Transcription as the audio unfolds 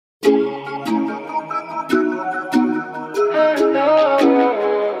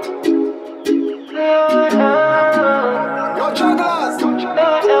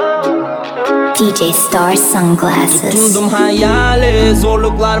DJ StarSunglasses. Tutundum hayali,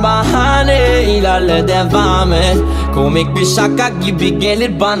 zorluklar bahane, ilerle devam et. Komik bir şaka gibi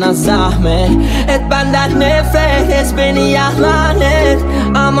gelir bana zahmet. Et benden nefret, et beni yahlanet.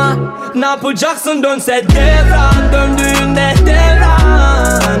 Ama ne yapacaksın dönse devran, döndüğünde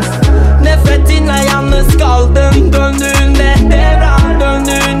devran. Nefretinle yalnız kaldım döndüğünde devran,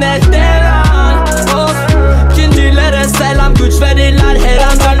 döndüğünde devran. Of, ikincilere selam, güç verirler her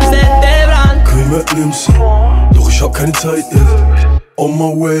an dönse devran. Kıymetlimsin, doch ich hab keine Zeit jetzt. On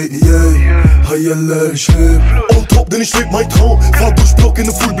my way, yeah, Hayaller, ich leb on top, denn ich leb mein Traum. Fahr durch Block in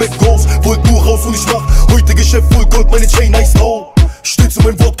ne Full Black Ghost. Wollt nur raus und ich mach heute Geschäft voll Gold, meine Chain nice out. Steh zu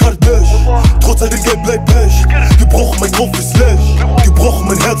meinem Wort Kardash, trotz all dem Geld bleib Pech. Gebrochen, mein Kopf ist Slash, gebrochen,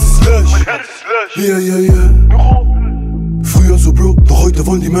 mein Herz ist Slash. Yeah, yeah, yeah. Früher so broke, doch heute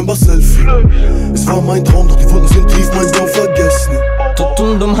wollen die Members Selfie. Es war mein Traum, doch die Wolken sind tief, mein Traum vergessen.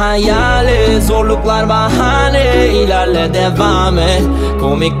 Tutundum hayali, zorluklar bahane, ilerle devam et.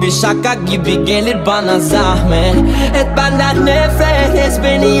 Komik bir şaka gibi gelir bana zahmet. Et benden nefret, et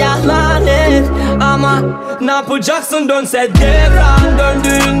beni yahlanet. Ama ne yapacaksın dönse devran,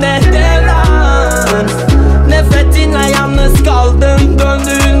 döndüğünde devran. Nefretinle yalnız kaldım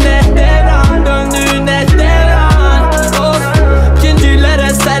döndüğünde devran, döndüğünde devran. Of,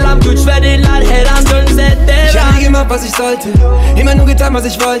 ikincilere selam, güç verirler her an dönse devran. Ich hab nie gemacht, was ich sollte, immer nur getan, was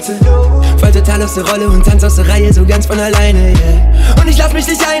ich wollte. Fall total aus der Rolle und tanz aus der Reihe so ganz von alleine, yeah. Und ich lass mich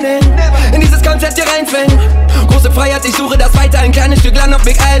nicht einnehmen, in dieses Konzept hier reinfällen. Große Freiheit, ich suche das weiter, ein kleines Stück Land auf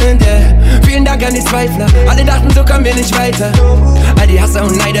Big Island, yeah. Vielen Dank an die Zweifler, alle dachten, so kommen wir nicht weiter. All die Hasser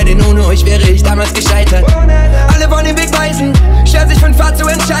und Neider, denn ohne euch wäre ich damals gescheitert. Alle wollen den Weg weisen, schwer sich für eine Fahrt zu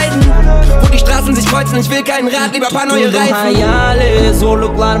entscheiden. Wo die Straßen sich kreuzen, ich will keinen Rat, lieber paar neue Reifen. Hayali,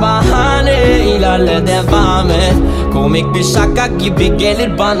 zorluklar bahane, ilerle devam et. Komik bir şaka gibi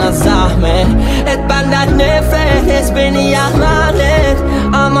gelir bana zahmet. Et benden nefret, et beni yahlanet.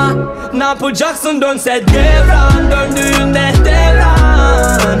 Ama ne yapacaksın dönse devran, döndüğünde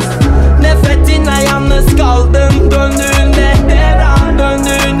devran. Nefretinle yalnız kaldım döndüğünde devran,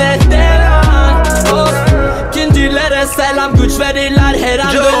 döndüğünde devran. Of, ikincilere selam, güç verirler her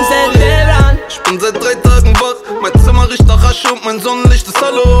an dönse devran. Ich bin seit 3 Tagen wach, mein Zimmer riecht nach Asche und mein Sonnenlicht ist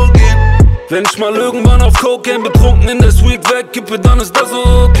halogen. Wenn ich mal irgendwann auf Cocaine betrunken in der Suite wegkippe, dann ist das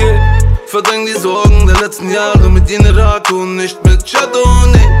okay. Verdräng die Sorgen der letzten Jahre mit jener Rake und nicht mit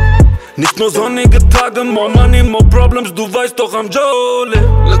Chardonnay. Nicht nur sonnige Tage, more money, more problems, du weißt doch am Jolly.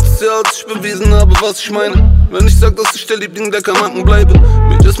 Letztes Jahr, als ich bewiesen habe, was ich meine. Wenn ich sag, dass ich der Liebling der Kanaken bleibe.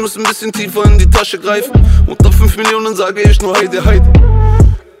 Mädels müssen ein bisschen tiefer in die Tasche greifen. Unter 5 Millionen sage ich nur Heide, Heide.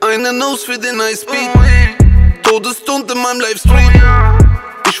 Eine Nuss für den Highspeed, Todesstund in meinem Livestream.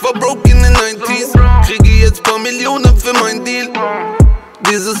 Ich war broke in den 90s, kriege jetzt paar Millionen für mein Deal.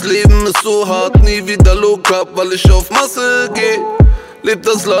 Dieses Leben ist so hart, nie wieder locker, weil ich auf Masse geh. Lebt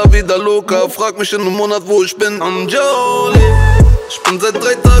das La wieder locker, frag mich in einem Monat, wo ich bin, am Jolly. Ich bin seit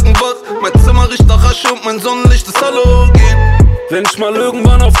 3 Tagen wach, mein Zimmer riecht nach Asche und mein Sonnenlicht ist halogen. Wenn ich mal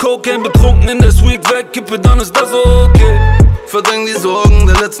irgendwann auf Cocaine betrunken in der Suite wegkippe, dann ist das okay. Verdräng die Sorgen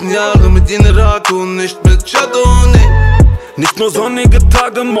der letzten Jahre mit jener Rake und nicht mit Chardonnay. Nicht nur sonnige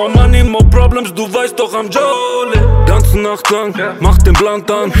Tage, more money, more problems, du weißt doch am Jolly. Ganze Nacht lang, mach den Blunt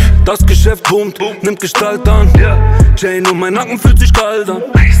an, das Geschäft boomt, nimmt Gestalt an. Chain und mein Nacken fühlt sich kalt an.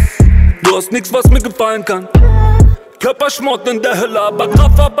 Du hast nix, was mir gefallen kann. Körperschmott in der Hölle, aber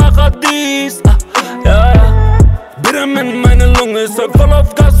Kraft Paradies. Ja, ja. Bitte in meine Lunge, ist halt voll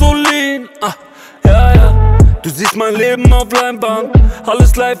auf Gasolin. Ja, ja. Du siehst mein Leben auf Leinwand,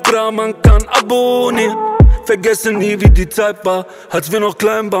 alles live dran, man kann abonnieren. Vergesse nie, wie die Zeit war, als wir noch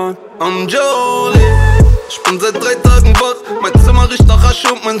klein waren. Am Jolly, ich bin seit 3 Tagen wach, mein Zimmer riecht nach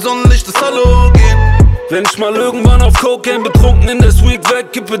Asche und mein Sonnenlicht ist halogen. Wenn ich mal irgendwann auf Cocaine betrunken in der Suite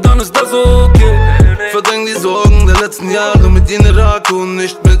wegkippe, dann ist das okay. Verdräng die Sorgen der letzten Jahre mit jener Rake und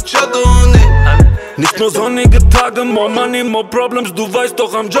nicht mit Chardonnay. Nicht nur sonnige Tage, more money, more problems, du weißt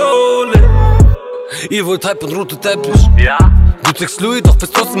doch am Jolly. Ihr wollt Hype und rote Teppich. Ja. Du trägst Louis, doch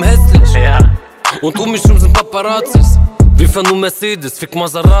bist trotzdem hässlich. Ja. Und mich rum sind Paparazzis. Wir fahren nur Mercedes, fick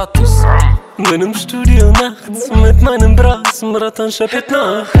Maseratis. Bin im Studio nachts mit meinem Bras, Bratan scheppert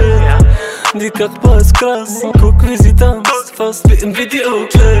nach. Ja. Die Kakpa ist krass, guck wie sie tanzt, fast wie im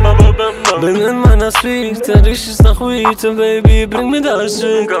Videoclip. Bin in meiner Suite, da riecht es nach Weed, Baby, bring mir das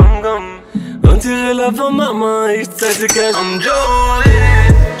Shit. Und die Villa von Mama, ich zeig dir Cash. Am Jolly,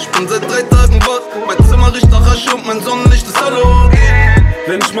 ich bin seit 3 Tagen wach, mein Zimmer riecht nach Asche und mein Sonnenlicht ist halogen.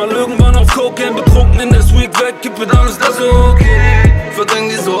 Wenn ich mal irgendwann auf Cocaine betrunken in der Suite wegkippe, dann ist das okay. Verdräng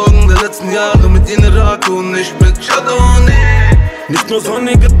die Sorgen der letzten Jahre mit jener Rake und nicht mit Chardonnay. Nicht nur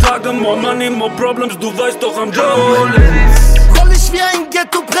sonnige Tage, more money, more problems, du weißt doch am Jolie. Roll ich wie ein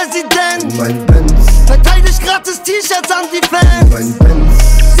Ghetto-Präsident. Mein Benz, Verteidig gratis T-Shirts an die Fans. mein Benz,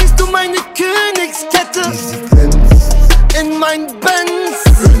 Siehst du meine Königskette sie glänzt. in mein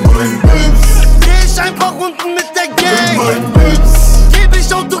Benz? In mein Benz, Dreh ich einfach Runden mit der in Gang. mein Benz, Geb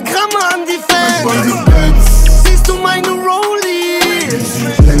ich Autogramme an die Fans. meine Benz, Siehst du meine Rollies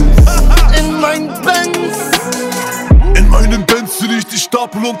sie glänzt. in mein Benz? In meinen Benz zieh ich die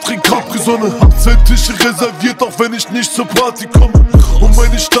Stapel und trink Capri-Sonne. Hab 2 Tische reserviert, auch wenn ich nicht zur Party komme. Und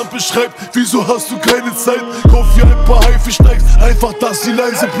meine Stampe schreibt, wieso hast du keine Zeit? Kauf hier ein paar Haifischsteaks, einfach dass sie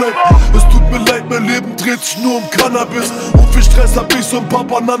leise bleibt. Es tut mir leid, mein Leben dreht sich nur um Cannabis. Und für Stress hab ich so ein paar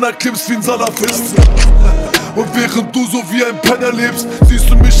Banana-Clips wie ein Salafist. Und während du so wie ein Penner lebst, siehst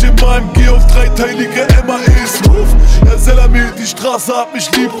du mich im AMG auf 3-teilige MAEs. Herr Selami, die Straße hat mich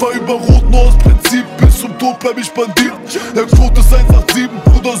lieb, war über Rot nur aus Prinzip. Bis zum Tod bleib ich Bandit. Der Quote ist 187,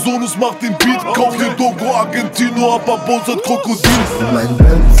 Bruder Sonus macht den Beat. Kauf dir Dogo Argentino, aber Bones hat Krokodil. Mein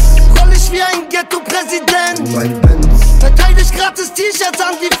Benz, Roll ich wie ein Ghetto-Präsident. mein Benz, Verteidig gratis T-Shirts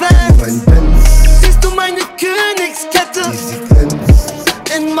an die Fans. mein Benz, Siehst du meine Königskette sie glänzt.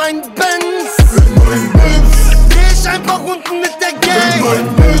 in mein Benz? In mein Benz, Dreh ich einfach Runden mit der in Gang.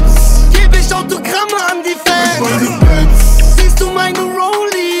 mein Benz, Geb ich Autogramme an die Fans. meine Benz, Siehst du meine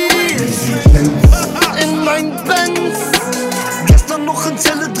Rollies sie glänzt. in mein Benz? Gestern noch in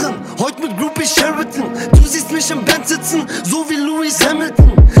Zelle drin, heute mit Groupie Sheraton. Du siehst mich im Band sitzen, so wie Lewis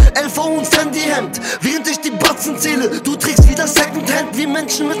Hamilton. LV und Fendi-Hemd, während ich die Batzen zähle. Du trägst wieder Secondhand wie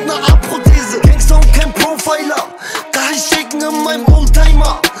Menschen mit ner A-Prothese. Gangster und kein Profiler, da ich shaken in meinem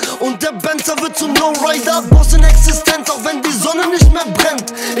Oldtimer. Und der Benzer wird zum Lowrider, Boss in Existenz, auch wenn die Sonne nicht mehr brennt.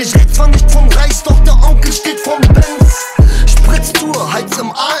 Ich red zwar nicht vom Reis, doch der Onkel steht vom Benz. Spritztour, Heiz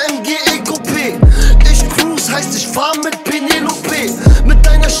im AMG Eco-P. Ich cruise, heißt ich fahr mit Penelope. Mit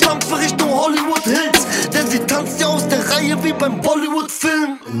deiner Schlampe Richtung Hollywood Hills, denn sie tanzt ja aus der Reihe wie beim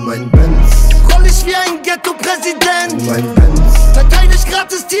Bollywood-Film. In mein Benz, Roll ich wie ein Ghetto-Präsident. mein Benz, Verteidig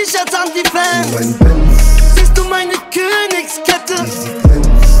gratis T-Shirts an die Fans. mein Benz, Siehst du meine Königskette sie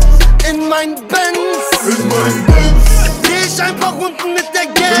glänzt. in mein Benz? In mein Benz, Dreh ich einfach Runden mit der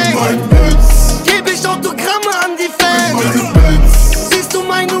in Gang. mein Benz, Geb ich Autogramme an die Fans. meine Benz, Siehst du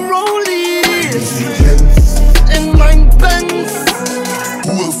meine Rollies sie glänzt. in mein Benz?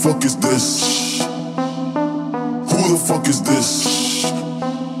 Who the fuck is this? Who the fuck is this?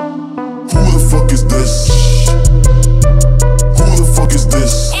 Who the fuck is this? Who the fuck is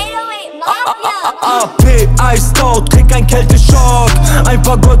this? AP, iced out, krieg ein Kälteschock. Ein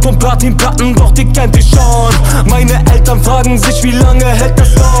paar Gold- und Platinplatten, doch die kennt ihr schon. Meine Eltern fragen sich, wie lange hält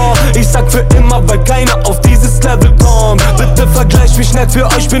das noch? Ich sag für immer, weil keiner auf dieses Level kommt. Bitte vergleich mich nicht, für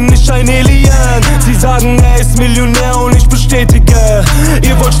euch bin ich ein Alien. Sie sagen, er ist Millionär und ich bestätige.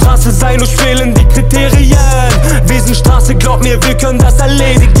 Ihr wollt Straße sein, euch fehlen die Kriterien. Wesenstraße, glaubt mir, wir können das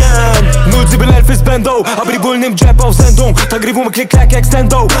erledigen. 071 ist Bando, aber die Bullen nehmen Jab auf Sendung. Tagrivo mit Klick-Klack,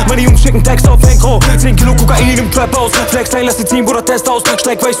 Extendo. Meine Jungs schicken Text auf Enkro. 10 Kilo Kokain im Trap aus. Flex ein, lass die Team, Bruder, Test aus.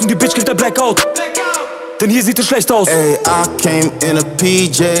 Steig weiß und die Bitch kriegt der Blackout. Denn hier sieht es schlecht aus. Hey, I came in a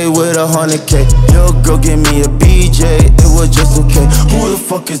PJ with 100K. Yo, go give me a BJ, it was just okay. Who the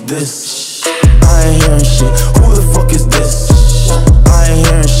fuck is this? I ain't hearing shit. Who the fuck is this? I ain't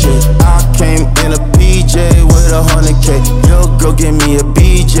hearing shit. I came in a PJ with 100K. Yo, go give me a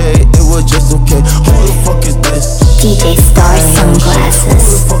BJ, it was just okay. Who the fuck is this? DJ StarSunglasses. Who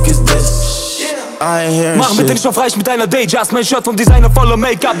the fuck is this? I ain't hearing Mach shit. bitte nicht auf reich mit deiner Day-Just. Mein Shirt vom Designer voller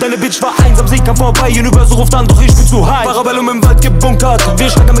Make-up. Deine Bitch war einsam, sie kam vorbei. Universal ruft an, doch ich bin zu high. Parabellum im Wald gebunkert. Wir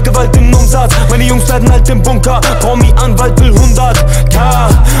steigern mit Gewalt den Umsatz. Meine Jungs bleiben halt im Bunker. Promi-Anwalt will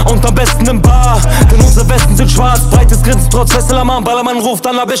 100K. Und am besten im Bar. Denn unsere Westen sind schwarz. Breites Grinsen trotz Fessel am Arm. Ballermann ruft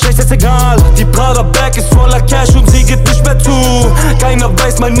an, aber schlecht ist egal. Die Prada-Bag ist voller Cash und sie geht nicht mehr zu. Keiner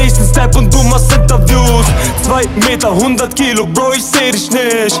weiß meinen nächsten Step und du machst Interviews. 2 Meter, 100 Kilo, Bro, ich seh dich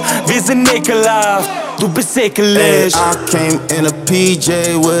nicht. Wir sind ekelhaft. Du bist ekelig. Hey, I came in a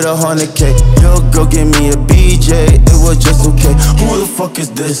PJ with 100K. Yo, go give me a BJ, it was just okay. Who the fuck is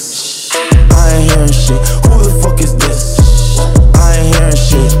this? I ain't hearing shit. Who the fuck is this? I ain't hearing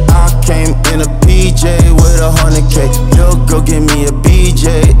shit. I came in a PJ with 100K. Yo, go give me a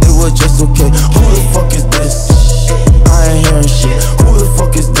BJ, it was just okay. Who the fuck is this? I ain't hearing shit. Who the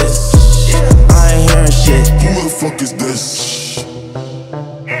fuck is this? I ain't hearing shit. Who the fuck is this?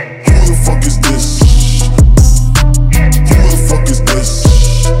 Who the fuck is this? Who the fuck is this?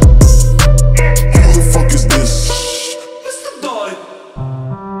 Who the fuck is this?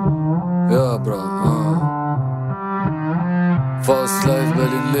 Ja, Bro. Fast Life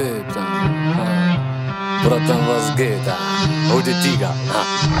Berlin lebt. Bratan, was geht? Hol die Tiger.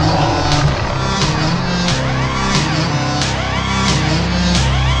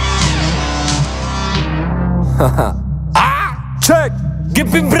 Check!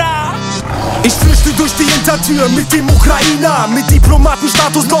 Gib ihm bra! Ich flüchte durch die Hintertür mit dem Ukrainer. Mit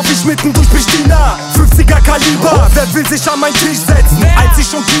Diplomatenstatus lauf ich mitten durch Pristina. 50er Kaliber, wer will sich an meinen Tisch setzen? Als ich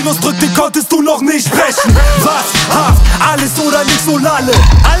schon Kilos drückte, konntest du noch nicht sprechen. Was? Haft? Alles oder nicht so Lalle?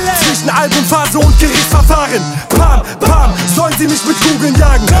 Zwischen Albumphase und Gerichtsverfahren. Pam, pam, sollen sie mich mit Kugeln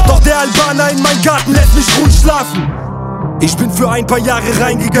jagen? Doch der Albaner in meinem Garten lässt mich ruhig schlafen. Ich bin für ein paar Jahre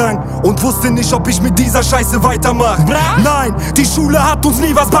reingegangen und wusste nicht, ob ich mit dieser Scheiße weitermach. Nein, die Schule hat uns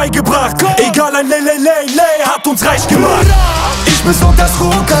nie was beigebracht. Egal, ein Lay hat uns reich gemacht. Ich bin sonntags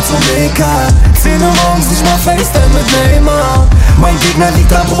Rucker zum WK. 10 Uhr morgens, ich mach FaceTime mit Neymar. Mein Gegner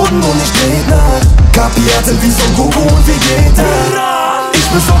liegt am Boden und ich dreh nach. Kapierte wie Son Goku und Vegeta. Ich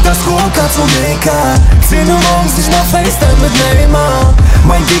bin sonntags Rucker zum WK. 10 Uhr morgens, ich mach FaceTime mit Neymar.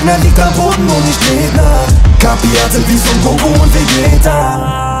 Mein Gegner liegt am Boden und ich dreh nach. Kapierte wie Son Goku und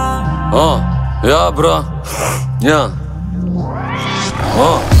Vegeta. Oh, ja, bra. Ja.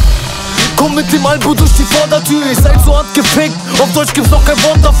 Oh. Komm mit dem Albu durch die Vordertür, ihr seid so hart gefickt. Auf Deutsch gibt's noch kein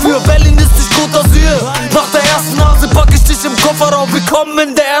Wort dafür. Berlin ist nicht Côte d'Azur. Nach der ersten Nase pack ich dich im Kofferraum. Willkommen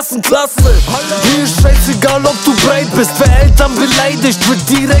in der ersten Klasse. Mir ist scheißegal, ob du breit bist. Wer Eltern beleidigt, wird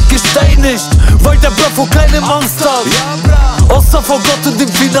direkt gesteinigt. Weil der Bluff keine Angst hat. Außer vor Gott und dem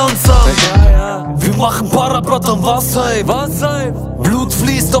Finanzamt. Wir machen Parabrot und Wasser. Blut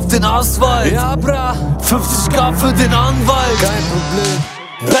fließt auf den Asphalt. 50k für den Anwalt. Kein Problem.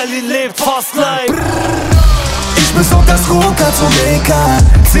 Berlin lebt fast live. Ich bin sonntags Rucker zum WK.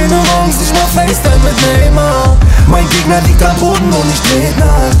 10 Uhr morgens, ich mach FaceTime mit Neymar. Mein Gegner liegt am Boden und ich dreh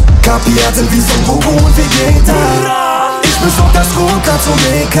nach. Kapierte wie Son Goku und Vegeta. Ich bin sonntags Rucker zum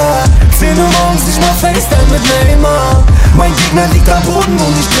WK. 10 Uhr morgens, ich mach FaceTime mit Neymar. Mein Gegner liegt am Boden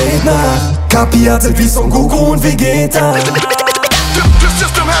und ich dreh nach. Kapierte wie Son Goku und Vegeta. The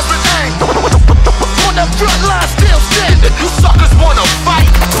system has been aimed. On the front line, still standing. You suckers wanna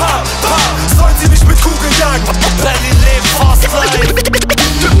fight. Pam, pam, sollen sie mich mit Kugeln jagen? Berlin lebt fast live.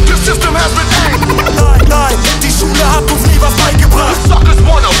 The system has been aimed. Nein, nein, die Schule hat uns nie was beigebracht. You suckers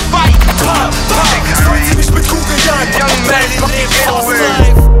wanna fight. Pam, pam, sollen sie mich mit Kugeln jagen? Berlin lebt fast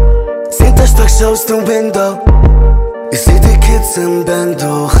live. Sind das Stück aus dem Window? Ich seh die Kids im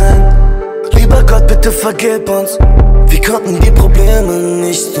Bando rennen. Lieber Gott, bitte vergib uns. Wir konnten die Probleme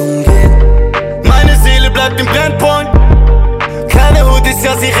nicht umgehen. Meine Seele bleibt im Brennpunkt. Keine Hoodies,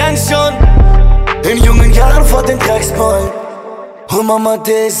 ja, sie rennt schon. In jungen Jahren vor den Drecksbullen. Oh Mama,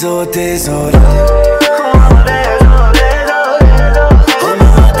 désolé. Oh Mama, désolé. Oh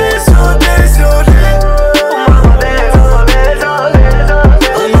Mama, désolé.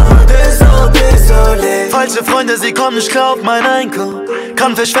 Oh Mama, désolé. Falsche Freunde, sie kommen nicht klar auf mein Einkommen.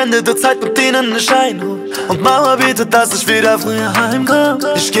 Kann verschwendete Zeit mit denen nicht einholen. Und Mama bietet, dass ich wieder früher heimkomm.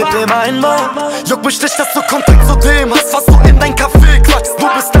 Ich geb ihm einen Mann. Juck mich nicht, dass du Kontakt zu dem hast, was du in dein Café quatschst. Du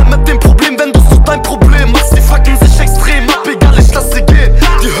bist dann mit dem Problem, wenn du so dein Problem machst. Die fucken sich extrem ab, egal, ich lass sie gehen.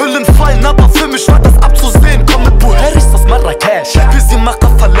 Die Hüllen fallen, aber für mich war das abzusehen. Komm mit Buheris aus Marrakesch. Wie sie macht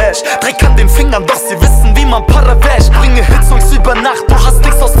auf Falash. Dreck an den Fingern, doch sie wissen, wie man Para wäscht. Bringe Hitsongs über Nacht, du hast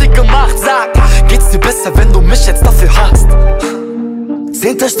nichts aus dir gemacht. Sag, geht's dir besser, wenn du mich jetzt dafür hast?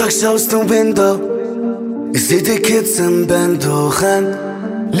 Sind das Stück aus dem Window? Ich seh die Kids im Bando rennen.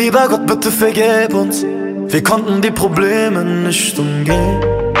 Lieber Gott, bitte vergib uns. Wir konnten die Probleme nicht umgehen.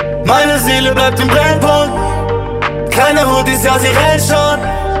 Meine Seele bleibt im Brennpunkt. Keine Hoodies, ja, sie rennt schon.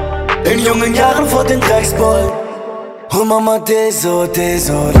 In jungen Jahren vor den Drecksbullen. Oh Mama, désolé.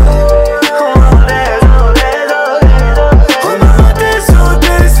 Oh Mama,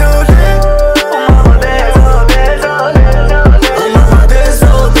 désolé.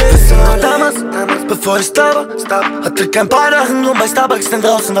 Bevor ich da war, hatte kein paar Sachen und bei Starbucks denn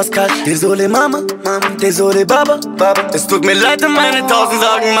draußen was kalt. Désolé Mama, désolé Baba. Es tut mir leid und meine 1000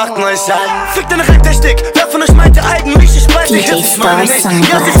 Sorgen machten euch ein. Fick deine Rap-Technik, wer von euch meinte eigentlich, ich spreche DJ jetzt, ich meine nicht. Ja, sie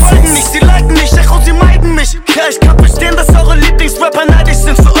StarSunglasses. folgen nicht, sie liken mich, ach und sie meiden mich. Ja, ich kann verstehen, dass eure Lieblingsrapper neidisch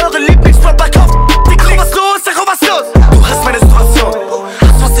sind. Für eure Lieblingsrapper kauft die Klick. Was los, Echo, was los? Du hast meine Situation,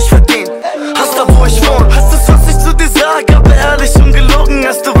 hast was ich verdien, hast da wo ich wohne. Hast das, was ich zu dir sag, aber ehrlich ungelogen.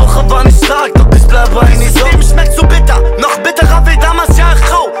 Erste Woche war nicht stark, doch ich bleibe eigentlich so. Leben schmeckt so bitter, noch bitterer wie damals, ja,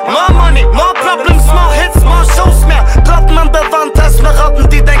 Rau. More money, more problems, more hits, more shows, mehr Platten an der Wand, als mehr Ratten,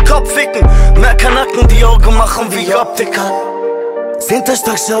 die dein Kopf ficken. Mehr Kanacken, die Augen machen wie Optiker. Sind das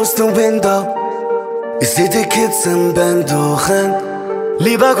Stück aus dem Window? Ich seh die Kids im Bando rennen.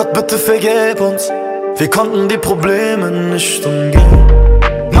 Lieber Gott, bitte vergib uns. Wir konnten die Probleme nicht umgehen.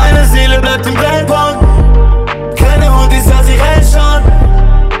 Meine Seele bleibt im Brennpunkt. sie sah sie rennt schon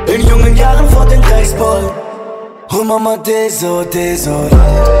in jungen Jahren vor den Drecksball. Oh Mama, désolé, désolé.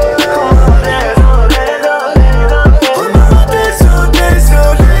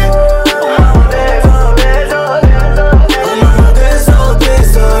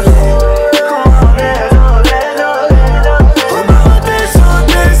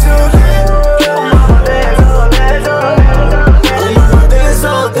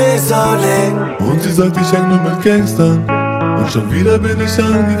 Und sie sagt, ich häng nur mit Gangstern. Und schon wieder bin ich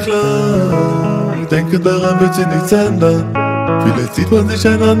angeklagt. Denke, daran wird sich nichts ändern. Vielleicht sieht man sich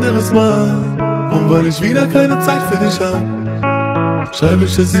ein anderes Mal. Und weil ich wieder keine Zeit für dich hab, schreibe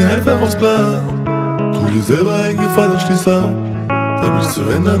ich es dir einfach aufs Blatt. Tu dir selber einen Gefallen und schließ ab. Denn mich zu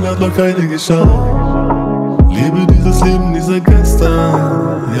ändern hat noch keine geschafft. Liebe dieses Leben, dieser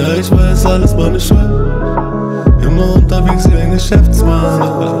gestern. Ja, ich weiß, alles meine Schuld. Immer unterwegs wie ein Geschäftsmann.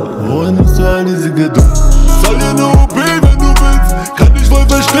 Wohin nimmst du all diese Geduld? Soll dir eine OP, wenn du willst. Kann dich voll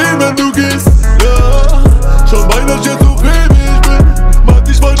verstehen, wenn du gehst. Ja, schon beinahe jetzt so viel wie ich bin. Mag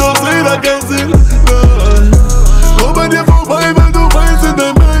dich voll, doch seh da keinen Sinn. Nein, komm bei dir vorbei, weil du weißt in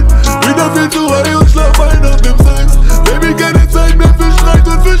dein Bett. Wieder viel zu high und schlaf ein auf dem Sex. Baby, keine Zeit mehr für Streit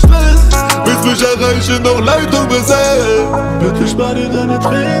und für Stress. Willst mich erreichen, doch Leitung besetzt. Bitte spar dir deine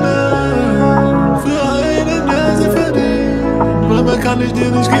Tränen für einen, der sie verdient. Weil mehr kann ich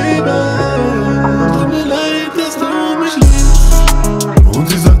dir nicht geben. Tut mir leid, dass du mich liebst. Und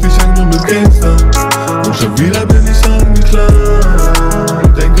sie sagt, ich häng nur mit Gangstern. Und schon wieder bin ich angeklagt.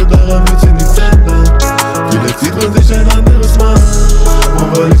 Denke, daran wird sich nichts ändern. Vielleicht sieht man sich ein anderes Mal.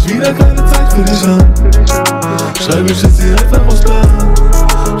 Und weil ich wieder keine Zeit für dich hab, schreibe ich es dir einfach aufs Blatt.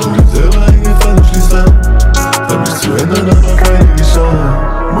 Tu dir selber einen Gefallen und schließ ab. Denn mich zu ändern hat noch keine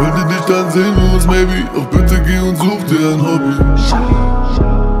geschafft. Wollte dich dann sehen wir uns, maybe. Doch bitte geh und such dir ein Hobby.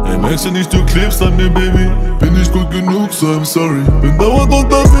 Ey, merkst du nicht, du klebst an mir, Baby. Bin nicht gut genug, so I'm sorry. Bin dauernd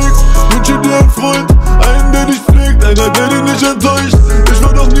unterwegs, wünsche dir einen Freund. Einen, der dich pflegt, einer, der dich nicht enttäuscht. Ich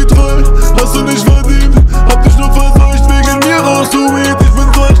war doch nie treu, hast du nicht verdient. Hab dich nur verseucht, wegen mir rauchst du Weed. Ich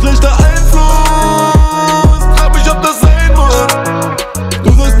bin so ein schlechter Einfluss, frag mich, ob das sein muss.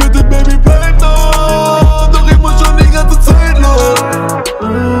 Du sagst bitte, Baby, bleib da. Doch ich muss schon die ganze Zeit los.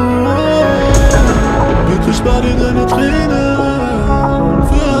 Bitte spar dir deine Tränen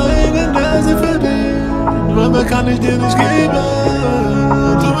für einen, der sie verdient. Weil mehr kann ich dir nicht geben.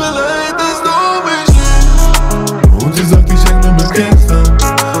 Tut mir leid, dass du mich liebst. Und sie sagt, ich häng nur mit Gangstern.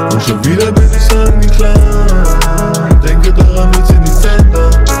 Und schon wieder bin ich angeklagt. Denke, daran wird sich nichts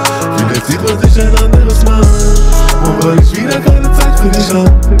ändern. Vielleicht sieht man sich ein anderes Mal. Und weil ich wieder keine Zeit für dich hab,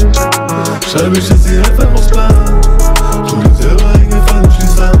 schreibe ich es dir einfach aufs Blatt. Tu dir selber einen Gefallen und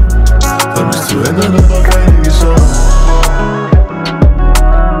schließ ab. Denn mich zu ändern hat noch keine geschafft.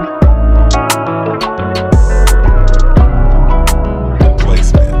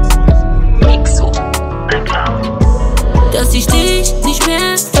 Dass ich dich nicht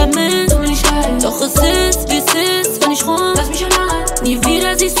mehr vermisse, doch es ist, wie es ist, wenn ich rum. Lass mich allein. Nie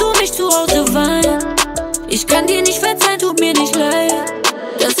wieder siehst du mich zu Hause weinen. Ich kann dir nicht verzeihen, tut mir nicht leid.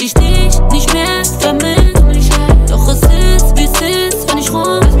 Dass ich dich nicht mehr vermisse, doch es ist, wie es ist, wenn ich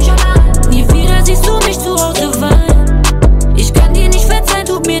rum. Lass mich allein. Nie wieder siehst du mich zu Hause weinen. Ich kann dir nicht verzeihen,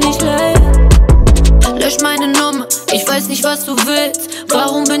 tut mir nicht leid. Lösch meine Nummer, ich weiß nicht, was du willst.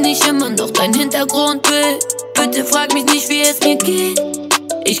 Warum bin ich immer noch dein Hintergrundbild? Bitte frag mich nicht, wie es mir geht.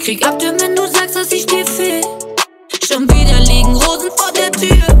 Ich krieg Abtür, wenn du sagst, dass ich dir fehl. Schon wieder liegen Rosen vor der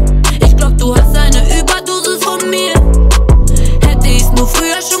Tür. Ich glaub, du hast eine Überdosis von mir. Hätte ich's nur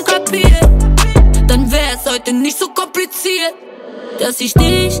früher schon kapiert, dann wär's heute nicht so kompliziert. Dass ich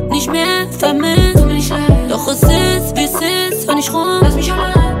dich nicht mehr vermisse, doch es ist, wie es ist, wenn ich rum. Lass mich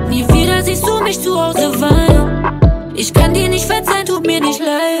allein. Nie wieder siehst du mich zu Hause weinen. Ich kann dir nicht verzeihen, tut mir nicht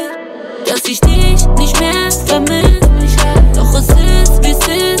leid. Dass ich dich nicht mehr vermisse, doch es ist, wie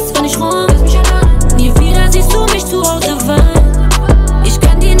es ist, wenn ich rum. Nie wieder siehst du mich zu Hause weinen. Ich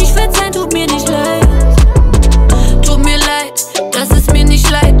kann dir nicht verzeihen, tut mir nicht leid. Tut mir leid, dass es mir nicht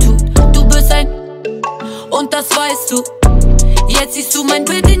leid tut. Du bist ein und das weißt du. Jetzt siehst du mein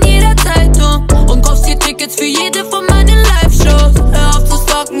Bild in jeder Zeitung und kaufst dir Tickets für jede von meinen Live-Shows. Hör auf zu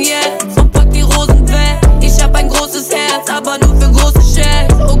stalken jetzt und pack die Rosen weg. Ich hab ein großes Herz, aber nur für große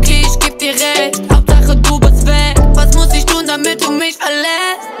Checks. Okay, ich geb dir recht, Hauptsache du bist weg. Was muss ich tun, damit du mich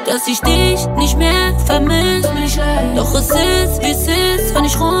verlässt? Dass ich dich nicht mehr vermisse, doch es ist, wie es ist, wenn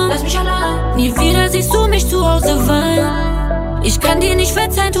ich rum. Lass mich allein. Nie wieder siehst du mich zu Hause weinen. Ich kann dir nicht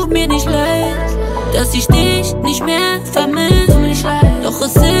verzeihen, tut mir nicht leid. Dass ich dich nicht mehr vermisse, doch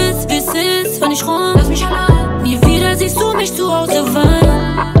es ist, wie es ist, wenn ich rum. Lass mich allein. Nie wieder siehst du mich zu Hause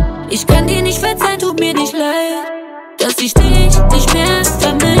weinen. Ich kann dir nicht verzeihen, tut mir nicht leid. Dass ich dich nicht mehr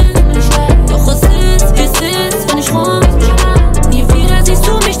vermiss. Doch es ist, wie es ist, wenn ich rum. Nie wieder siehst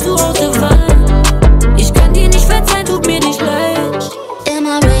du mich zu Hause weinen. Ich kann dir nicht verzeihen, tut mir nicht leid. In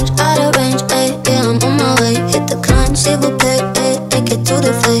my range, out of range, ayy, yeah, I'm on my way. Hit the climb, s'il vous plaît, ayy, take it to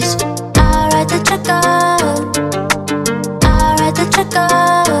the face. I write the check out, I write the check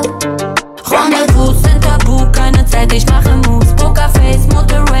out. Rendezvous sind tabu, keine Zeit, ich mache Moves. Pokerface,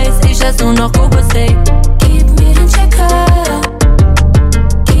 Motor Race, ich ess nur noch Kobe-Steak. Gib mir den Checker,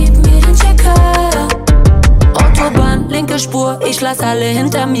 gib mir den Checker. Autobahn, linke Spur, ich lass alle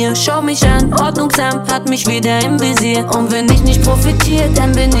hinter mir. Schau mich an, ordnungsam, hat mich wieder im Visier. Und wenn ich nicht profitiert,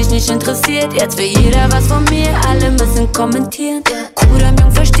 dann bin ich nicht interessiert. Jetzt will jeder was von mir, alle müssen kommentieren. Kudam,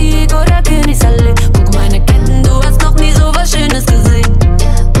 Jungverstieg oder Königsallee. Guck meine Ketten, du hast noch nie so was Schönes gesehen.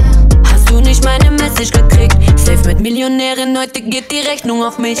 Hast du nicht meine Message gekriegt? Safe mit Millionärin, heute geht die Rechnung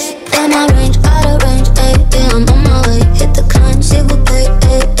auf mich. In my range, out of range, ayy, yeah, I'm on my way. Hit the climb, s'il vous plaît,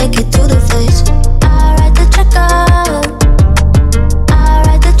 ayy, take it to the face. I write the check out, I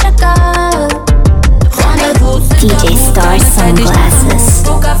write the check out. Rendezvous sind DJ StarSunglasses.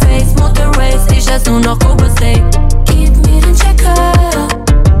 Pokerface, Motor Race, ich ess nur noch Kobe-Steak. Gib mir den Checker,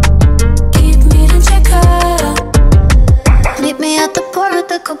 gib mir den Checker. Meet me at the port with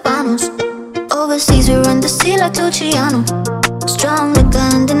the Cabanos. Overseas, we run the sea like Luciano. Strong liquor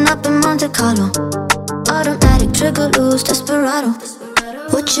ending up in Monte Carlo. Automatic trigger loose, desperado.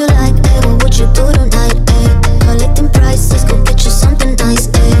 What you like, ayy, what would you do tonight, ayy? Collecting prices, go get you something nice,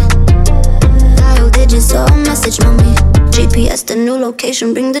 ayy. Dial digits or a message, mommy. GPS, the new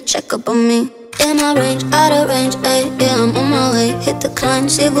location, bring the check up on me. In my range, out of range, ayy, yeah, I'm on my way. Hit the climb,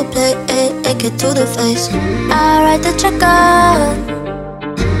 s'il vous plaît, ayy, take it to the face. I write the check out,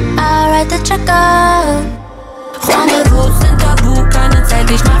 I write the check out. Rendezvous sind tabu, keine Zeit,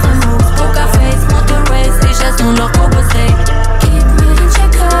 ich mache Moves. Pokerface, Motor Race, ich ess nur noch Kobe-Steak. Gib mir den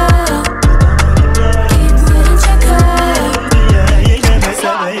Checker, gib mir den Checker.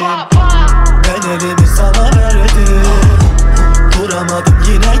 Ben elimi sana verdim, duramadım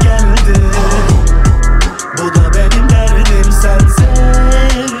yine geldi. Bu da benim derdim, sen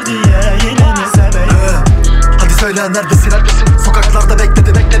sev diye yine mi seveyim? Hadi söyle neredesin? Sokaklarda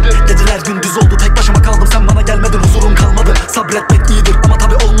bekledim. Geceler gündüz oldu, tek başıma kaldım, sen bana gelmedin, huzurum kalmadı. Sabretmek iyidir ama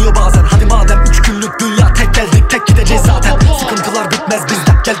tabi olmuyor bazen. Hadi madem 3 günlük dünya, tek geldik tek gideceğiz zaten. Sıkıntılar bitmez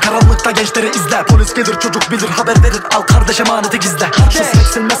bizde, gel karanlıkta gençleri izle. Polis gelir, çocuk bilir, haber verir, al kardeş emaneti gizle. Schuss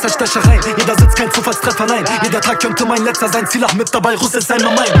wechseln, Messerstecher rein, jeder sitzt kein Zufallstreffer, nein. Jeder Tag könnte mein letzter sein, Silah mit dabei, Russ ist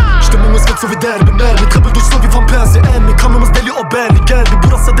einmal mein. Stimmung ist so wie derbe Mermi, Trippel durch so wie vom PSM. Kanımız deli o belli, geldi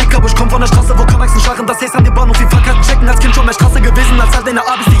burası Dekabuş. Komm von der Straße, wo Kanaxen schlagen, das Ace an die Bahnhof, die Fahrkarten checken. Als Kind schon mehr Straße gewesen, als all deine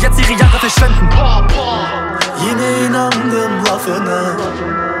Abis, die jetzt ihre Jahre verschwenden. Yine inandım lafına,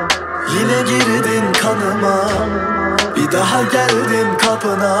 yine girdin kanıma. Bir daha geldim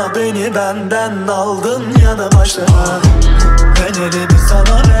kapına, beni benden aldın yanı başına. Ben elimi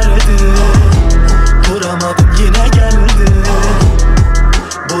sana verdim, duramadım yine geldi.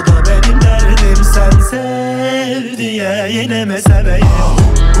 Bu da benim derdim, sen sev diye yine mi seveyim?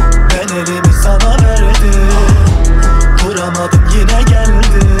 Ben elimi sana verdim, duramadım yine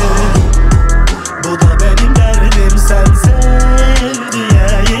geldi. Bu da benim derdim, sen sev diye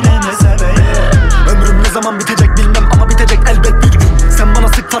yine mi seveyim? Ömrüm ne zaman bitecek bilmem ama bitecek elbet bir gün. Sen bana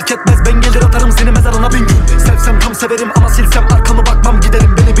sık fark etmez, ben gelir atarım seni mezarına bin gün. Sevsem tam severim ama silsem arkamı bakmam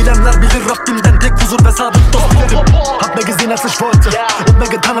giderim. Beni bilenler bilir Rabbimden tek huzur ve sadık dost dilerim. Hab mir gesehen als ich wollte und mir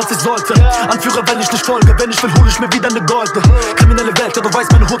getan als ich sollte. Anführer wenn ich nicht folge, wenn ich will hol ich mir wieder ne Goldene. Kriminelle Welt, ja du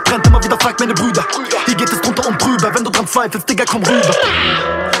weißt meine Hut brennt immer wieder, frag meine Brüder. Hier geht es drunter und drüber, wenn du dran zweifelst, Digga komm rüber.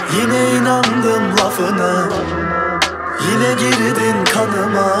 Yine inandım lafına, yine girdin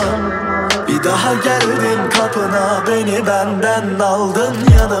kanıma. Bir daha geldim kapına, beni benden aldın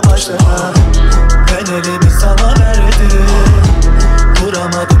yanı başına. Ben elimi sana verdim,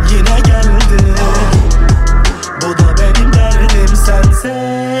 duramadım yine geldi. Bu da benim derdim, sen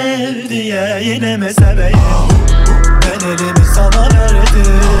sev diye yine mi seveyim? Ben elimi sana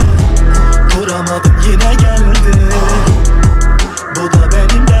verdim, duramadım yine geldi. Bu da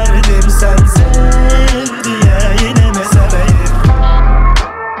benim derdim, sen sev diye yine mi seveyim?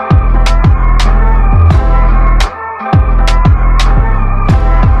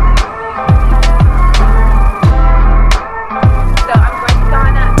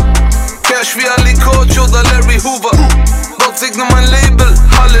 Cash wie Ali Coach oder Larry Hoover. Gott segne mein Label,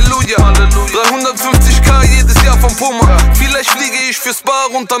 Halleluja. 350k jedes Jahr vom Puma. Vielleicht fliege ich fürs Bar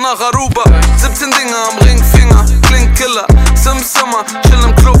und danach Aruba. 17 Dinger am Ringfinger, klingt Killer. Sim Summer, chill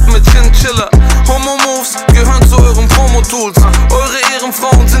im Club mit Chinchilla. Homo Moves gehören zu euren Promo-Tools. Eure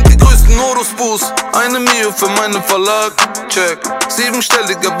Ehrenfrauen sind die größten Modus-Boost. 1 Mio Papiere für meinen Verlag, check.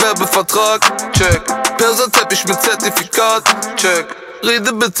 7-stelliger Werbevertrag, check. Perserteppich mit Zertifikat, check.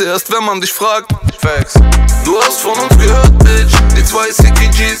 Rede bitte erst, wenn man dich fragt, Facts. Du hast von uns gehört, Bitch, die 2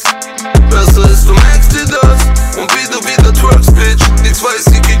 CKGs. Besser ist, du merkst dir das. Und wie du wieder twerkst, Bitch, die 2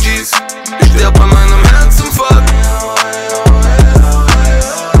 CKGs. Ich sterb an einem Herzinfarkt.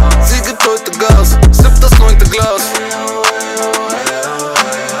 Sie gibt heute Gas, sippt das 9. Glas.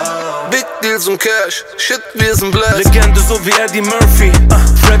 Big Deals und Cash, shit, wir sind blessed. Legende so wie Eddie Murphy,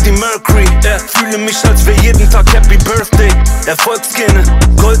 Freddie Mercury. Fühle mich, als wär jeden Tag Happy Birthday. Erfolgsgene,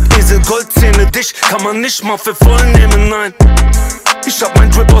 Goldesel, Goldzähne. Dich kann man nicht mal für voll nehmen, nein. Ich hab mein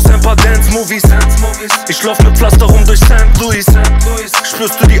Drip aus ein paar Dance-Movies. Ich lauf mit Pflaster rum durch St. Louis.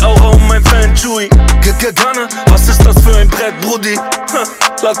 Spürst du die Aura um mein Fan Chewy? Gunner, was ist das für ein Brett, Brudi?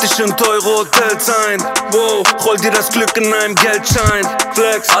 Lad dich in teure Hotels ein. Wow, roll dir das Glück in einem Geldschein.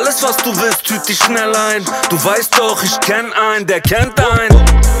 Flex, alles was du willst, tüt dich schnell ein. Du weißt doch, ich kenn einen, der kennt einen.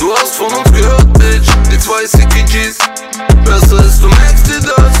 Du hast von uns gehört, Bitch, die 2 CKGs. Besser ist, du merkst dir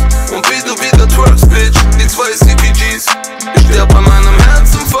das. Und wie du wieder twerkst, Bitch, die 2 CKGs. Ich sterb an einem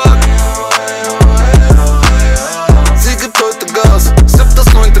Herzinfarkt. Sie gibt heute Gas, sippt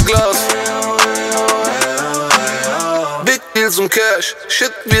das 9. Glas. Big Deals und Cash,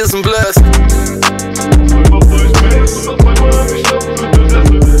 shit, wir sind blessed.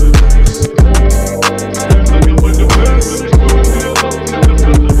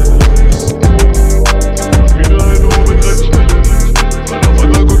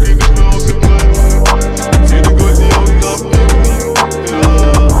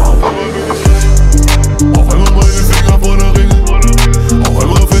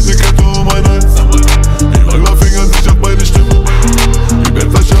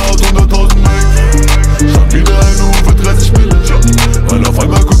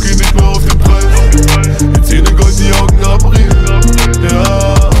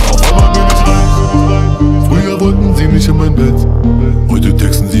 Heute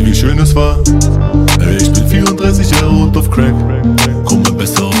texten sie, wie schön es war. Ey, ich bin 34 Jahre und auf Crack. Komm mal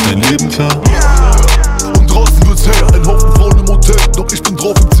besser auf dein Leben klar. Und draußen wird's hell, ein Haufen Frauen im Hotel. Doch ich bin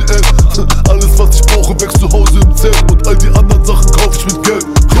drauf im CL. Alles was ich brauche, wächst zu Hause im Zelt. Und all die anderen Sachen kauf ich mit Geld.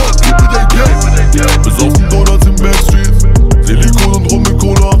 Gib mir dein Geld. Besoffen Donuts im Backstreet. Silikon und Rum mit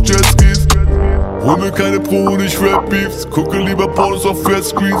Cola auf Jetskis. Hol mir keine Pro und ich Rap Beefs. Gucke lieber Pornos auf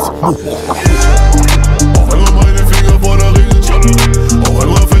Flatscreens. Auf einmal meine Finger vor der Ringe. Auf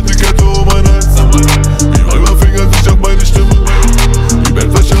einmal fette Kette um mein Hals. Wie einmal fingert sich ab meine Stimme. Die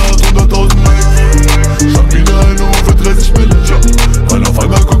Bettwäsche hat 100.000 Likes. Schau wieder eine Uhr für 30 Mille. Weil auf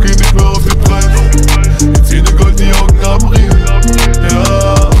einmal guck ich nicht mehr auf den Preis. Die Zähne Gold, die Augen haben Riemen.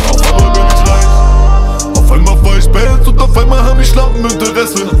 Ja, auf einmal bin ich reich. Auf einmal fahr ich Bands und auf einmal hab ich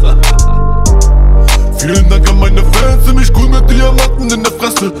Lampeninteresse. Vielen Dank an meine Fans, ziemlich cool mit Diamanten in der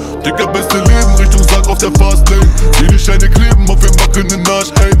Fresse. Dicker, beste Leben, Richtung Sarg auf der Fastlane. Seh die Scheine kleben auf dem Backen in den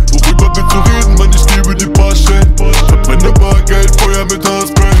Arsch, ey. Worüber willst du reden, Mann, ich liebe die Barstellen. Verbrenne Bargeld, Feuer mit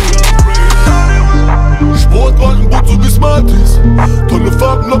Haarspray. Sportwagen, Boot so wie Smarties. Tolle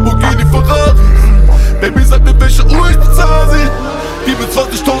Farben, Lamborghini, Ferrari. Baby, sag mir welche Uhr ich bezahl sie. Gebe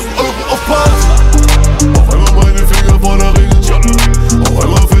 20.000 Euro auf Party. Auf einmal meine Finger vor der Ringe. Auf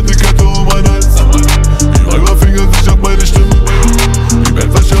einmal fette Kette um mein Hals. Die Weiber fingern sich ab meine Stimme. Die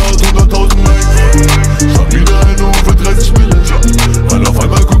Bettwäsche hat 100.000 Likes. Schau wieder eine Uhr für 30 Mille. Weil auf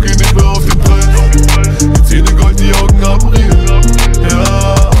einmal guck ich nicht mehr auf den Preis. Die Zähne Gold, die Augen haben Riemen.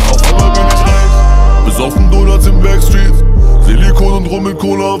 Ja, auf einmal bin ich reich. Besoffen Donuts im Backstreet. Silikon und Rum mit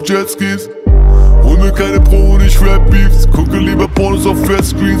Cola auf Jetskis. Hol mir keine Pro und ich Rap Beefs. Gucke lieber Pornos auf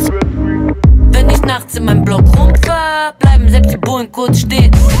Flatscreens. Wenn ich nachts in meinem Block rumfahr, bleiben selbst die Bullen kurz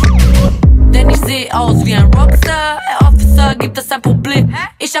stehen. Denn ich seh aus wie ein Rockstar. Herr Officer, gibt es ein Problem?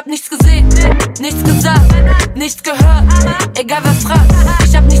 Ich hab nichts gesehen, nichts gesagt, nichts gehört. Egal wer fragt,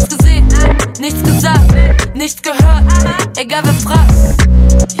 ich hab nichts gesehen, nichts gesagt, nichts gehört. Egal wer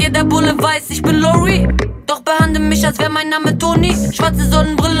fragt. Jeder Bulle weiß, ich bin Lori. Doch behandle mich, als wär mein Name Toni. Schwarze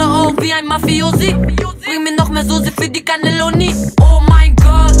Sonnenbrille auf wie ein Mafiosi. Bring mir noch mehr Soße für die Cannelloni. Oh mein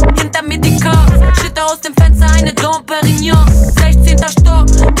Gott, hinter mir die Car. Schlitter aus dem Fenster eine Dom Perignon. 16. Stock,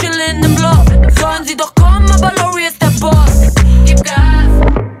 chille in nem Block. Sollen sie doch kommen, aber Lori ist der Boss. Gib Gas,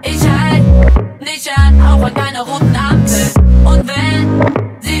 ich halt nicht an, auch an keine roten Ampel. Und wenn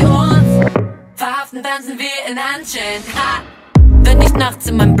sie uns verhaften, tanzen wir in Handschellen. Wenn ich nachts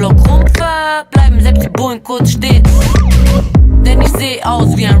in meinem Block rumfahr, bleiben selbst die Bullen kurz stehen. denn ich seh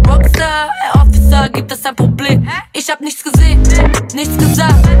aus wie ein Rockstar. Herr Officer, gibt es ein Problem? Ich hab nichts gesehen, nichts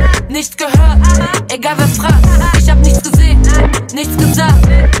gesagt, nichts gehört. Egal wer fragt, ich hab nichts gesehen, nichts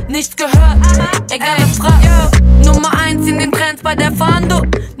gesagt, nichts gehört. Egal wer fragt. Nummer 1 in den Trends bei der Fahndung.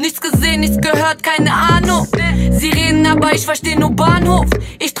 Nichts gesehen, nichts gehört, keine Ahnung. Sie reden, aber ich versteh nur Bahnhof.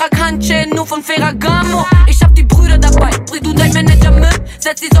 Ich trag Handschellen nur von Ferragamo. Ich hab die Brüder dabei, bring du dein Manager mit.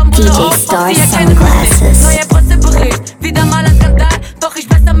 Setz die Sonnenbrille auf, sie erkennen mich nicht. Neuer Pressebericht, wieder mal ein Skandal. Doch ich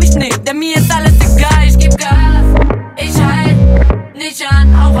besser mich nicht, denn mir ist alles egal. Ich geb Gas, ich halt nicht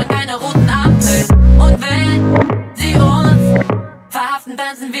an, auch an keine roten Ampeln. Und wenn sie uns verhaften,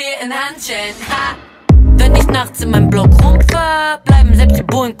 tanzen wir in Handschellen. Ha. Wenn ich nachts in meinem Block rumfahr, bleiben selbst die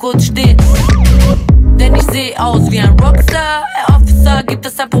Bullen kurz stehen. Denn ich seh aus wie ein Rockstar. Herr Officer, gibt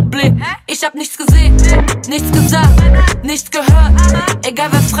es ein Problem? Ich hab nichts gesehen, nichts gesagt, nichts gehört. Egal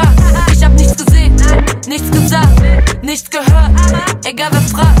wer fragt, ich hab nichts gesehen, nichts gesagt, nichts gehört. Egal wer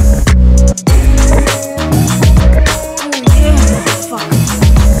fragt.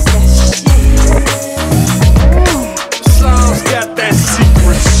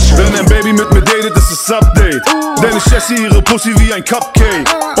 Wenn ein Baby mit mir datet, ist es Update. Denn ich esse ihre Pussy wie ein Cupcake.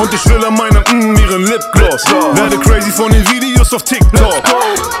 Und ich will an meiner ihren Lipgloss. Werde crazy von den Videos auf TikTok.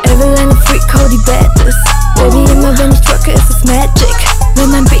 Er will eine Freak, hau die Bad ist. Baby, immer wenn ich drücke, ist es Magic. Wenn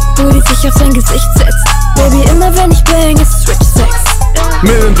mein Big Booty sich auf sein Gesicht setzt. Baby, immer wenn ich bang, ist es Rich Sex.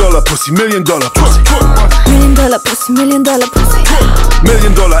 $1 Pussy, $1 Pussy. $1 Pussy, $1 Pussy.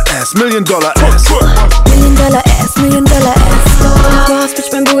 $1 ass, $1 ass. $1 ass, $1 ass. Boss,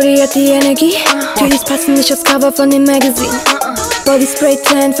 bitch, mein Booty hat die Energie. Titties passen nicht aufs Cover von dem Magazin. Body Spray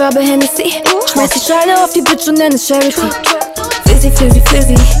Tan, Farbe Hennessy. Schmeiß die Scheine auf die Bitch und nenn es Charity. Flizzy, flizzy,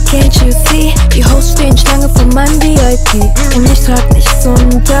 flizzy, can't you see? Die Hosts stehen Schlange von meinem VIP. Und ich trag nichts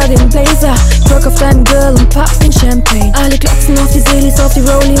unter dem Blazer. Drück auf deinem Girl und pack den Champagne. Alle glotzen auf die Seelis, auf die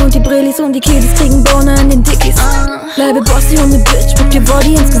Rolli und die Brillis. Und die Kiddies kriegen Boner an den Dickies. Bleibe bossy und ne Bitch, spuck dir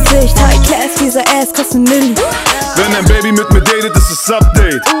Body ins Gesicht. High Class, dieser Ass kostet Milli. Wenn ein Baby mit mir datet, ist es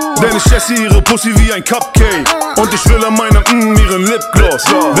Update. Denn ich esse ihre Pussy wie ein Cupcake. Und ich will an meiner ihren Lipgloss.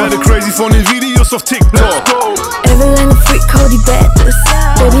 Werde crazy von den Videos auf TikTok. Er will eine Freak, hau die Bad ist.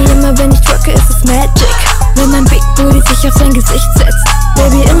 Baby, immer wenn ich drücke, ist es Magic. Wenn mein Big Booty sich auf sein Gesicht setzt.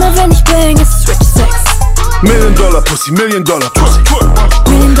 Baby, immer wenn ich bang, ist es Rich Sex. $1 Pussy, $1 Pussy.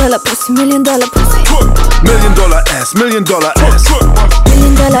 $1 Pussy, $1 Pussy. $1 ass, $1 ass.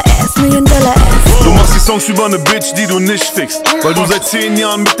 $1 ass, $1 ass. Du machst die Songs über ne Bitch, die du nicht fickst. Weil du seit 10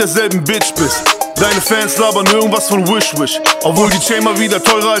 Jahren mit derselben Bitch bist. Deine Fans labern irgendwas von Wish Wish. Obwohl die Chain mal wieder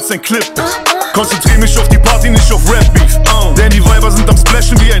teurer als dein Clip ist. Konzentrier mich auf die Party, nicht auf Rap-Beef. Denn die Weiber sind am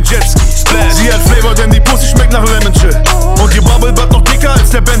Splashen wie ein Jetski. Sie hat Flavor, denn die Pussy schmeckt nach Lemon Chill. Und ihr Bubblebutt noch dicker als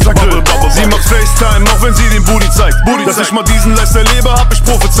der Benzer-Grill. Sie macht FaceTime, auch wenn sie den Booty zeigt. Dass ich mal diesen Lifestyle lebe, hab ich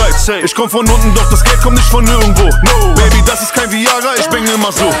prophezeit. Ich komm von unten, doch das Geld kommt nicht von nirgendwo. Baby, das ist kein Viagra, ich bang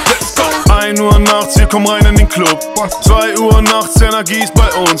immer so. 1 Uhr nachts, wir kommen rein in den Club. 2 Uhr nachts, Energie ist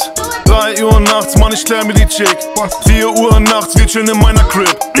bei uns. 3 Uhr nachts, Mann, ich klär mir die Chick. 4 Uhr nachts, wir chillen in meiner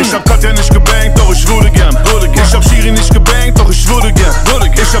Crib. Ich hab Katja nicht gebankt, doch ich würde gern. Ich hab Shiri nicht gebankt, doch ich würde gern.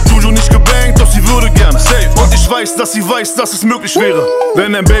 Ich hab Juju nicht gebankt, doch sie würde gern. Und ich weiß, dass sie weiß, dass es möglich wäre.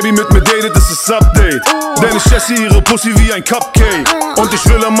 Wenn ein Baby mit mir datet, ist es Update. Denn ich esse ihre Pussy wie ein Cupcake. Und ich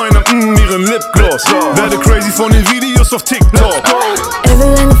will an meiner ihren Lipgloss. Werde crazy von den Videos auf TikTok. Er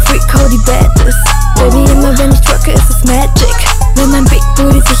will eine Freak, hau die Bad ist. Baby, immer wenn ich drücke, ist es Magic. Wenn mein Big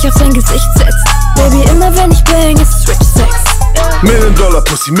Booty sich auf sein Gesicht setzt. Baby, immer wenn ich bang, ist es Rich Sex. $1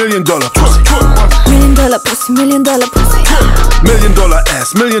 Pussy, $1 Pussy. $1 Pussy, $1 Pussy. $1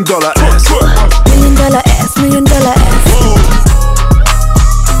 ass, $1 ass. $1 ass, $1 ass.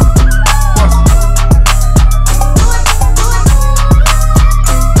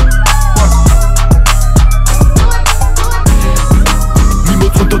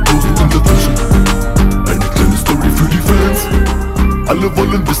 Alle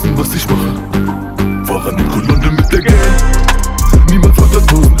wollen wissen, was ich mache. Fahren in Kolonne mit der Gang. Niemand hat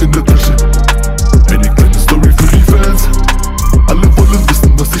 100.000 in der Tasche. Eine kleine Story für die Fans. Alle wollen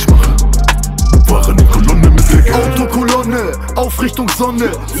wissen, was ich mache. Fahren in Kolonne mit der Gang. Autokolonne, auf Richtung Sonne.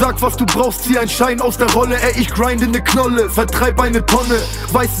 Sag, was du brauchst, zieh ein Schein aus der Rolle. Ey, ich grinde ne Knolle, vertreib eine Tonne.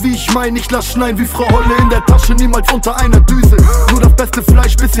 Weiß, wie ich mein, ich lass schneien wie Frau Holle. In der Tasche, niemals unter einer Düse. Nur das beste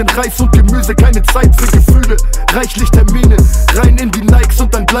Fleisch, bisschen Reis und Gemüse. Keine Zeit für Gefühle, reichlich Termine. Rein in die Likes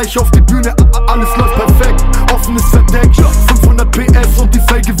und dann gleich auf die Bühne. Alles läuft perfekt, offenes Verdeck. 500 PS und die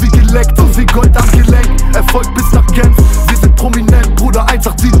Felge wie geleckt. Und wie Gold am Gelenk, Erfolg bis nach Genf. Wir sind prominent, Bruder,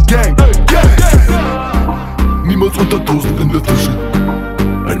 187 Gang. Niemals unter 1000 in der Tasche.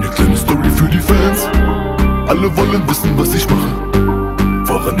 Eine kleine Story für die Fans. Alle Alle wollen wissen, was ich mache.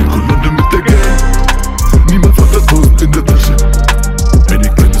 Fahren in Kolonne mit der Gang. Niemand hat 100.000 in der Tasche. Eine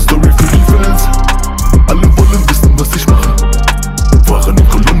kleine Story für die Fans. Alle wollen wissen, was ich mache. Fahren in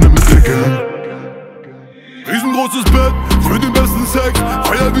Kolonne mit der Gang. Riesengroßes Bett für den besten Sex.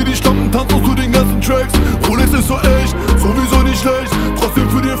 Feier wie die Stamm, tanz auch zu den ganzen Tracks. Rolex ist so echt, sowieso nicht schlecht. Trotzdem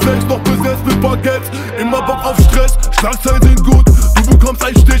für den Flex noch besetzt mit Baguettes. Immer Bock auf Stress, Schlagzeilen sind gut. Du bekommst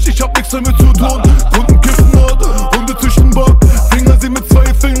einen Stich, ich hab nichts damit zu tun. Kunden kiffen Mord, Hunde zwischen Bock. Finger sie mit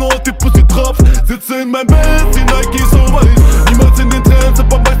 2 Fingern, die Pussy tropft. Sitze in meinem Bett, die Nike so weiß. Niemals in den Trends,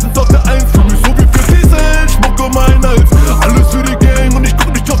 aber meistens auf der 1. Für mich so wie für Diesel, Schmuck um mein Hals. Alles für die Gang und ich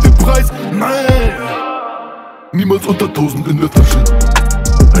guck nicht auf den Preis. Nein, niemals unter 1000 in der Tasche.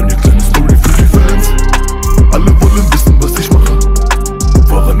 Eine kleine Story für die Fans. Alle wollen wissen, was ich mache.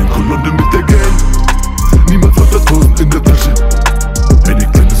 Fahren in Kolonne mit der Gang. Niemals unter 1000 in der Tasche. Eine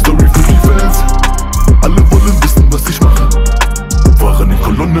kleine Story für die Fans. Alle wollen wissen, was ich mache. Fahren in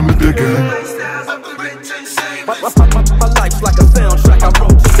Kolonne mit der Gang. My life's like a soundtrack I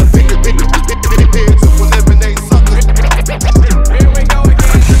wrote to the big to eliminate suckers. Here we go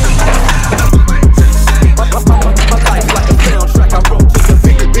again. My life's like a soundtrack I wrote to the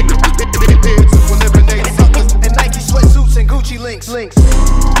big to eliminate suckers. And Nike sweatsuits and Gucci links.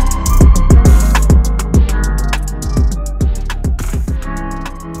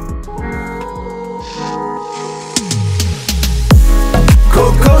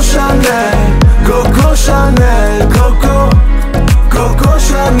 Coco Chanel, Coco Chanel, Coco, Coco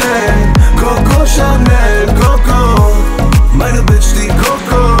Chanel, Coco Chanel, Coco. Meine Bitch liebt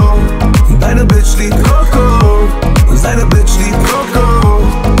Coco, deine Bitch liebt Coco, seine Bitch liebt Coco.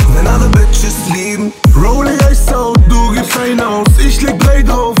 Wenn alle Bitches lieben, Rolling Ice out, du gibst ein aus. Ich leg Play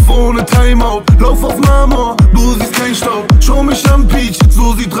drauf, ohne Timeout. Lauf auf Marmor, du siehst kein Staub. Schau mich am Beach,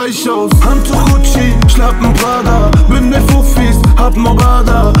 so sieht reich aus. Handtuch Gucci, Schlappen Prada. Bin mit Fuffis, hab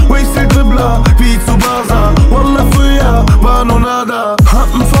Mobada. Wasted Dribbler, wie zu Baza. Wallah früher, war nur nada.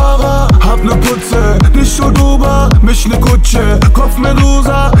 Hab n Fahrer, hab ne Putze. Nicht Shoduba, mich ne Kutsche. Kopf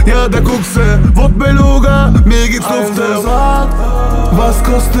Medusa, ja der Kuchse. Wort Beluga, mir geht's Lufte. Also sag, was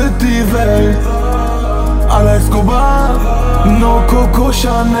kostet die Welt? Ala Escobar, no Coco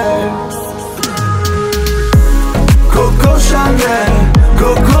Chanel. Coco Chanel,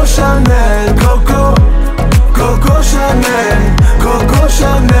 Coco Chanel, Coco, Coco Chanel, Coco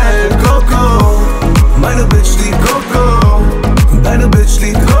Chanel, Coco. Meine Bitch liebt Coco, deine Bitch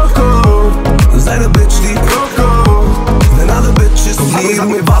liebt Coco, seine Bitch liebt Coco. Wenn alle Bitches lieben, sag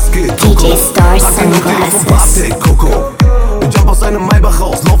mir was geht, Coco. DJ StarSunglasses. Coco. Ich jump aus deinem Maybach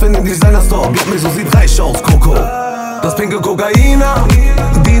raus, lauf in den Designer-Store, glaub mir, so sieht reich aus, Coco. Das pinke Kokaina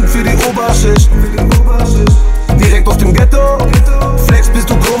dient für die Oberschicht. Direkt aus dem Ghetto, Flex bis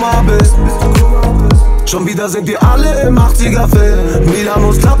du Koma bist. Schon wieder sind wir alle im 80er-Film.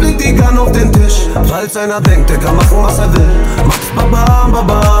 Milanos Club legt die Gun auf den Tisch. Falls einer denkt, der kann machen, was er will, macht's babam,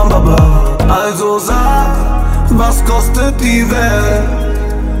 babam, babam. Also sag, was kostet die Welt?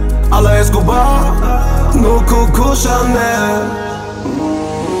 Ala Escobar, no Coco Chanel.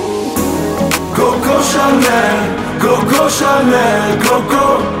 Coco Chanel, Coco Chanel,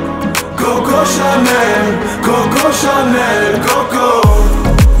 Coco, Coco Chanel, Coco Chanel, Coco.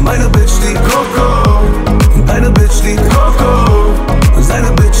 Meine Bitch liebt Coco, deine Bitch liebt Coco,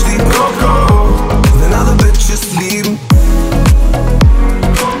 seine Bitch liebt Coco. Wenn alle Bitches lieben.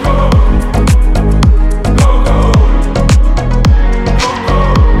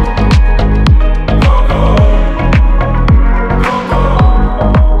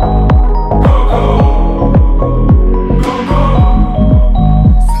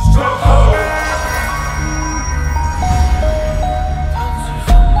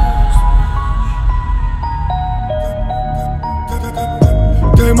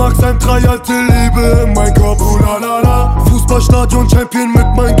 Max ein 3 alte Liebe in mein Kopf, oh la la la. Fußballstadion Champion mit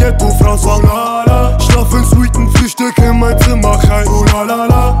mein Ghetto-Frau, sang la la. Schlaf in Suiten, Frühstück in mein Zimmer, rein, oh la la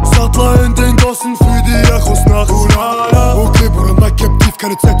la. Sattler in den Gossen für die Echos nach, oh la la. Okay, Bruder, Nike tief,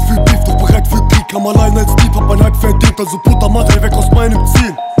 keine Zeit für Beef, doch bereit für Krieg. Kam allein als Dieb, hab mein Hype verdient, also Puta Madre, weg aus meinem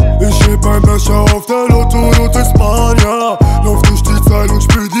Ziel. Ich heb ein Becher auf der Lotto-Route in Spanja. Lauf durch die Zeit und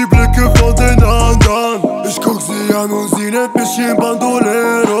spür die Blicke von den anderen. Ich guck sie an und sie nennt mich hier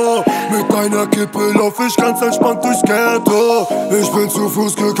Bandolero. Mit einer Kippe lauf ich ganz entspannt durchs Ghetto. Ich bin zu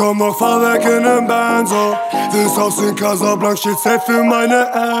Fuß gekommen, noch fahr weg in nem Benzo. Das Haus in Casablanca steht safe für meine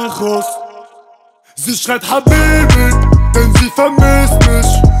Echos. Sie schreit Habibi, denn sie vermisst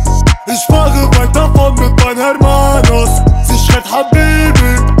mich. Ich fahre weiter von mit meinen Hermanos. Sie schreit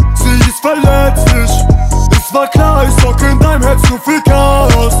Habibi, sie ist verletzlich. Es war klar, ich sorg in deinem Herz zu viel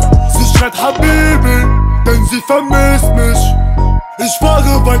Chaos. Sie schreit Habibi, denn sie sie vermisst mich. Ich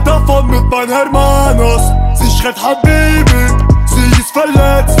fahre weit davon mit meinen Hermanos. Sie schreit Habibi, sie ist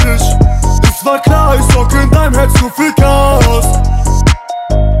verletzlich. Es war klar, ich sorg in deinem Herz zu viel Chaos.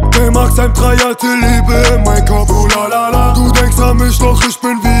 Der mag sein 3 alte Liebe in mein Kopf, oh la la la. Du denkst an mich, doch ich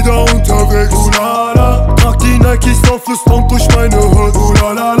bin wieder unterwegs, oh la la. Trag die Nikes auf, es kommt durch meine Hood, oh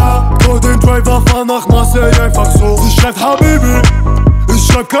la la la. Golden Driver, fahr nach Marseille einfach so. Sie schreit Habibi, ich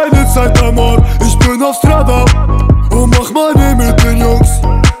schreib keine Zeit am Ort. Ich bin auf Strada und mach Money mit den Jungs.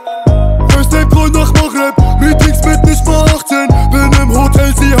 First Day Pro nach Maghreb, Meetings mit nicht mal 18. Bin im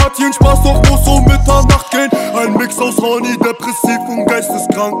Hotel, sie hat ihren Spaß, doch muss um Mitternacht gehen. Ein Mix aus Horny, depressiv und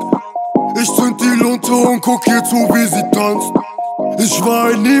geisteskrank. Ich zünd die Lunte und guck ihr zu, wie sie tanzt. Ich war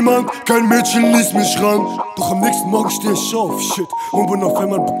ein Niemand, kein Mädchen ließ mich ran. Doch am nächsten Morgen steh ich auf, shit, und bin auf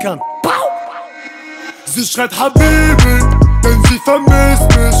einmal bekannt. Sie schreit Habibi, denn sie vermisst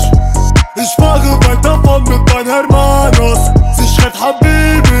mich. Ich fahre weit davon mit meinen Hermanos. Sie schreit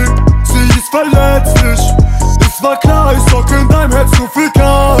Habibi, sie ist verletzlich. Es war klar, ich sorg in deinem Herz zu viel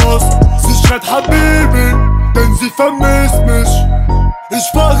Chaos. Sie schreit Habibi, denn sie vermisst mich. Ich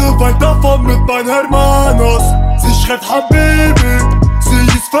fahre weit davon mit meinen Hermanos. Sie schreit Habibi, sie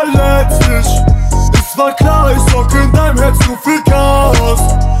ist verletzlich. Es war klar, ich sorg in deinem Herz zu viel Chaos.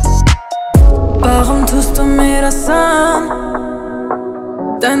 Warum tust du mir das an?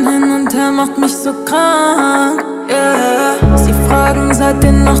 Dein Hin und Her macht mich so krank, yeah. Sie fragen, seid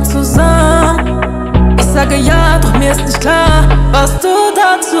ihr noch zusammen? Ich sage ja, doch mir ist nicht klar, was du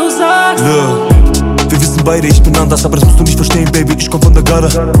dazu sagst. Look, wir wissen beide, ich bin anders, aber das musst du nicht verstehen, Baby, ich komm von der Garde.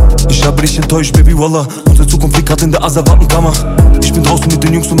 Ich habe dich enttäuscht, Baby, wallah. Unsere Zukunft liegt grad in der Asservatenkammer. Ich bin draußen mit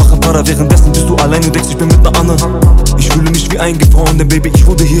den Jungs und mache Para. Währenddessen bist du allein und denkst, ich bin mit ner anderen. Ich fühle mich wie eingefroren, denn Baby, ich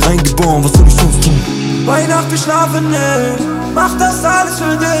wurde hier reingeboren. Was soll ich sonst tun? Weihnacht, wir schlafen nicht, mach das alles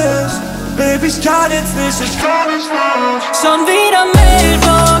für dich. Baby, ich kann jetzt nicht, ich kann nicht mehr. Schon wieder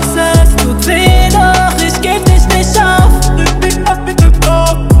Mailbox, es tut weh, doch ich geb dich nicht auf.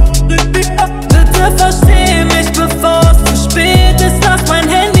 Bitte versteh mich, bevor es zu spät ist, lass mein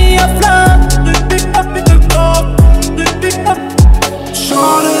Handy auf laut.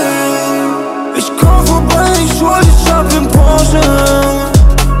 Schade, ich komm vorbei, ich hol dich ab im Porsche.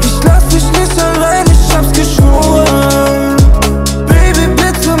 Ich lass dich nicht allein, ich hab's geschworen. Baby,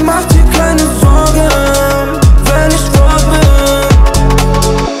 bitte mach dir keine Sorgen, wenn ich fort bin.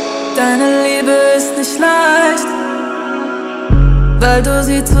 Deine Liebe ist nicht leicht, weil du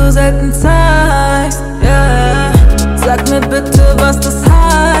sie zu selten zeigst, yeah. Sag mir bitte, was das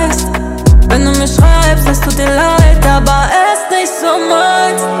heißt. Wenn du mir schreibst, es tut dir leid, aber es nicht so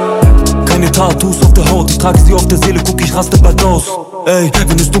meinst. Keine Tattoos auf der Haut, ich trage sie auf der Seele, guck, ich raste bald aus. Ey,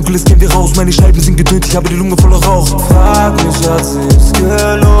 wenn es dunkel ist, gehen wir raus, meine Scheiben sind gedönt, ich habe die Lunge voller Rauch. Frag mich, hat sich's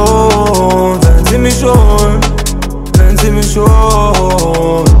gelohnt, wenn sie mich holen, wenn sie mich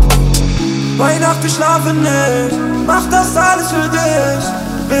holen. Weihnacht, wir schlafen nicht, mach das alles für dich.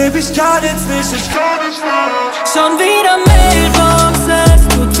 Baby, ich kann jetzt nicht, ich kann nicht mehr. Schon wieder Mailbox, es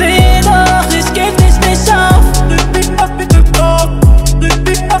tut weh, doch ich geb dich nicht auf.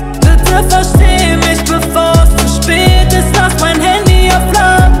 Bitte versteh mich, bevor es zu spät ist, lass mein Handy auf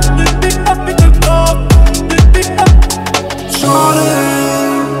laut. Schade,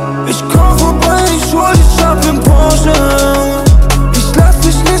 ich komm vorbei, ich hol dich ab im Porsche. Ich lass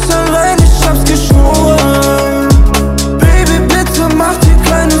dich nicht allein, ich hab's geschworen. Baby, bitte mach dir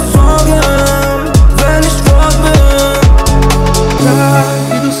keine Sorgen, wenn ich fort bin. Ja,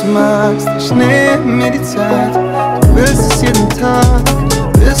 wie du's magst, ich nehm mir die Zeit. Du willst es jeden Tag,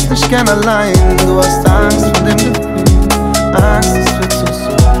 bist nicht gern allein. Du hast Angst vor dem Gefühl, Angst, es wird zu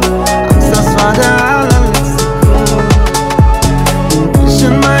so. Angst, das war der allerletzte Kuss. Und ich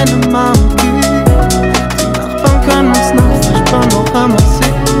in meine Mama gehe. Die Nachbarn können uns nachts nicht beim noch einmal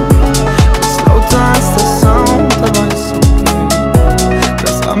sehen. Ist lauter als der Sound, aber ist okay.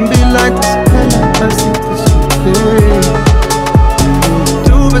 Das Ambilight ist heller als die Display.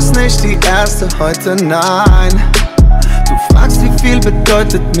 Du bist nicht die Erste heute, nein. Du fragst, wie viel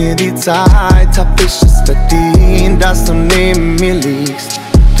bedeutet mir die Zeit. Hab ich es verdient, dass du neben mir liegst.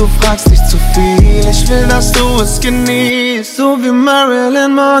 Du fragst nicht zu viel, ich will, dass du es genießt. So wie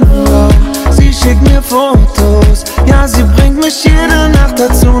Marilyn Monroe, sie schickt mir Fotos. Ja, sie bringt mich jede Nacht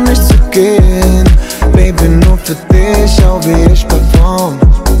dazu, nicht zu gehen. Baby, nur für dich, schau wie ich perform.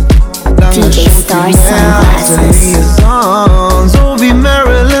 Lange schon viel mehr als eine Liaison. So wie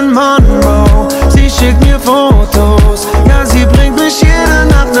Marilyn Monroe, sie schickt mir Fotos. Ja, sie bringt mich jede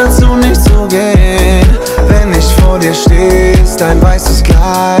Nacht dazu, nicht zu gehen. Wenn ich vor dir steh, ist dein weißes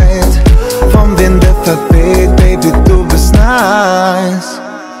Kleid vom Winde verweht, Baby, du bist nice.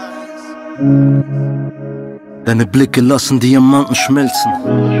 Deine Blicke lassen Diamanten schmelzen.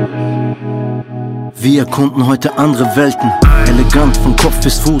 Wir erkunden heute andere Welten. Elegant von Kopf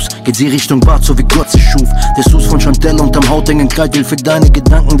bis Fuß geht sie Richtung Bad, so wie Gott sie schuf. Der Sus von Chantel unterm hautengen Kleid will für deine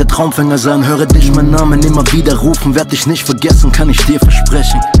Gedanken der Traumfänger sein. Höre dich mein Namen immer wieder rufen, werd dich nicht vergessen, kann ich dir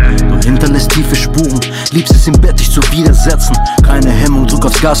versprechen. Du hinterlässt tiefe Spuren, liebst es im Bett dich zu widersetzen. Keine Hemmung, drück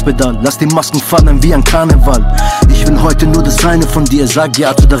aufs Gaspedal, lass die Masken fallen wie ein Karneval. Ich will heute nur das eine von dir, sag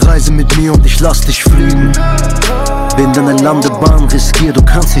ja zu der Reise mit mir und ich lass dich fliegen. Bin deine Landebahn, riskier, du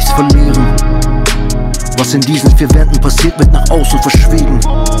kannst nichts verlieren. Was in diesen 4 Wänden passiert, wird nach außen verschwiegen.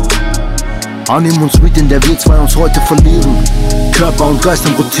 Annehmen uns mit, in der wir zwei uns heute verlieren. Körper und Geist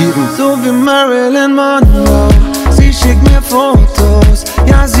am Rotieren. So wie Marilyn Monroe, sie schickt mir Fotos.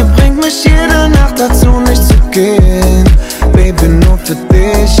 Ja, sie bringt mich jede Nacht dazu, nicht zu gehen. Baby, nur für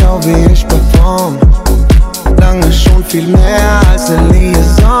dich, schau wie ich perform. Lange schon viel mehr als eine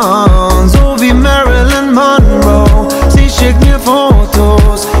Liaison. So wie Marilyn Monroe, sie schickt mir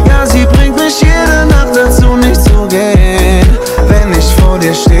Fotos. Ja, sie bringt mich jede Nacht dazu, nicht zu gehen. Wenn ich vor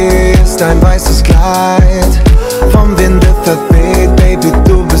dir stehe, ist ein weißes Kleid vom Winde verweht, Baby,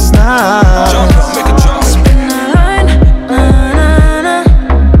 du bist nah. Ich bin allein, na na na.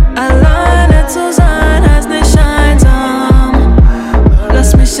 Alleine zu sein heißt nicht einsam.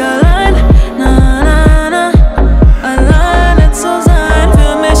 Lass mich allein, na na na. Alleine zu sein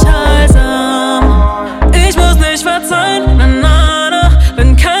für mich heilsam. Ich muss nicht verzeihen, na na na.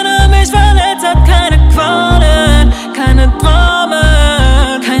 Wenn keiner mich verletzt hat, keine Qualen, keine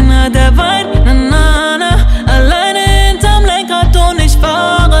Dramen, keiner der weint, na na na. Alleine hinterm Lenkrad und ich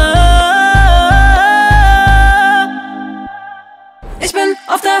fahre. Ich bin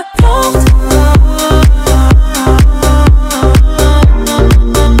auf der Flucht.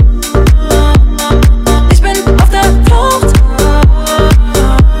 Ich bin auf der Flucht.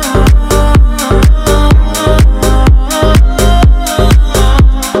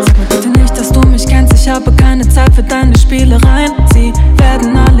 Sag mir bitte nicht, dass du mich kennst. Ich habe keine Zeit für deine Spielereien. Sie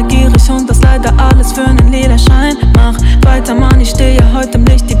werden alle gierig und das leider alles für einen Lederschein. Mach weiter, Mann, ich stehe ja heute im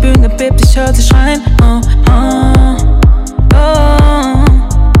Licht. Die Bühne bebt, ich hör sie schreien. Oh, oh,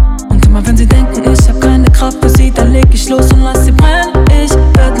 oh. Und immer wenn sie denken, ich hab keine Kraft für sie, dann leg ich los und lass sie brennen. Ich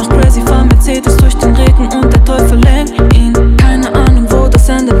werd noch crazy, fahr Mercedes durch den Regen und der Teufel lenkt ihn. Keine Ahnung, wo das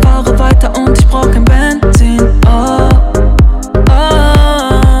endet, fahre weiter und ich brauch kein Benzin. Oh,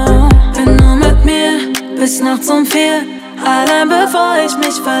 oh, bin nur mit mir bis nachts um 4. Allein bevor ich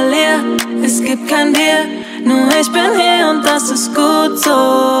mich verliere. Es gibt kein Wir, nur ich bin hier und das ist gut so.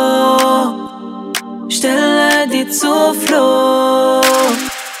 Stille die Zuflucht.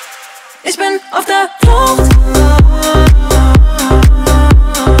 Ich bin auf der Flucht.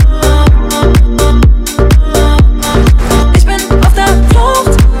 Ich bin auf der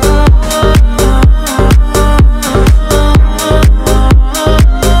Flucht.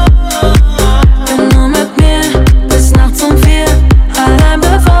 Bin nur mit mir bis nachts um 4. Allein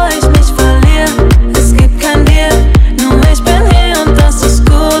bevor ich mich verliere. Es gibt kein Wir, nur ich bin hier und das ist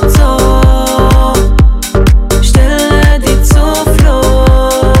gut so. Stille die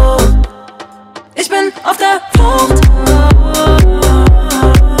Zuflucht. Ich bin auf der Flucht.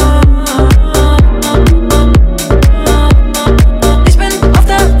 Ich bin auf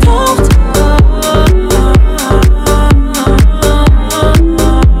der Flucht.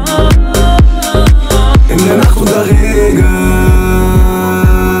 In der Nacht unter Regen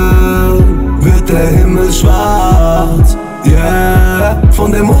wird der Himmel schwarz, yeah,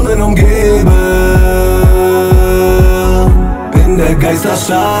 von Dämonen umgeben, in der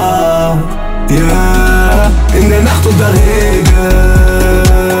Geisterstadt, yeah, in der Nacht unter Regen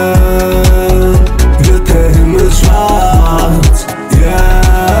wird der Himmel schwarz,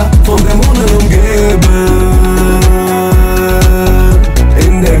 yeah, von Dämonen umgeben,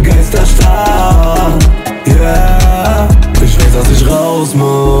 in der Geisterstadt, yeah. Ich weiß, dass ich raus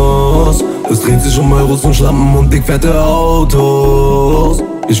muss. Es dreht sich um Euros und Schlampen und dickfette Autos.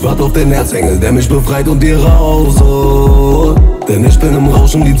 Ich warte auf den Erzengel, der mich befreit und dir rausholt. Denn ich bin im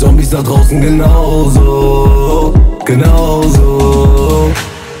Rauschen, die Zombies da draußen genauso. Genauso.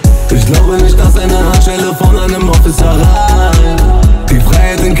 Ich glaube nicht, dass eine Handschelle von einem Officer reicht. Die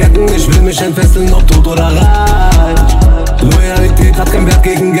Freiheit in Ketten, ich will mich entfesseln, ob tot oder reich. Loyalität hat keinen Wert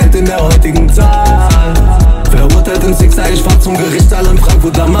gegen Geld in der heutigen Zeit. Verurteilt in Schicksal, ich fahr zum Gerichtssaal in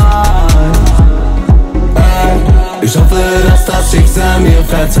Frankfurt am Main. Ich hoffe, dass das Schicksal mir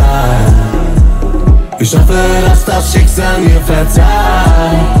verzeiht. Ich hoffe, dass das Schicksal mir verzeiht.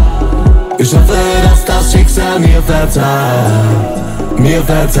 Ich hoffe, dass das Schicksal mir verzeiht. Mir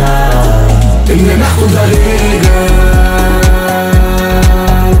verzeiht. In der Nacht unter Regen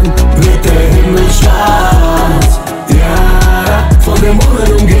wird der Himmel schwarz. dem Mond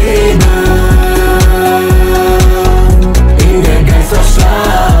umgeben. In der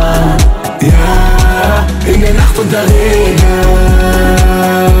Geisterstadt, ja, in der Nacht und der Regen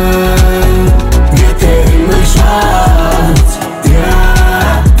wird der Himmel schwarz,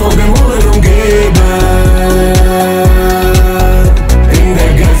 ja, von dem Mond umgeben. In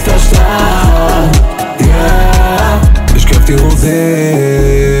der Geisterstadt, ja, ich köpf die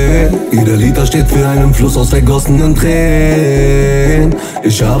Rosé. Jeder Liter steht für einen Fluss aus vergossenen Tränen.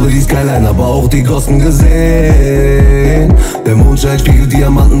 Ich habe die Skyline, aber auch die Kosten gesehen. Der Mondschein spiegelt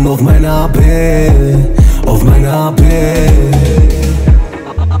Diamanten auf meine AP, auf meine AP.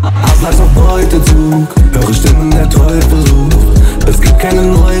 Abseits auf Beutezug, höre Stimmen, der Teufel sucht. Es gibt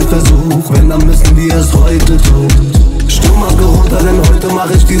keinen neuen Versuch, wenn, dann müssen wir es heute tun. Sturmmaske runter, denn heute mach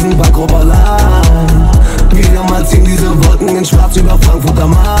ich diesen Bankrott allein. Wieder mal ziehen diese Wolken in schwarz über Frankfurt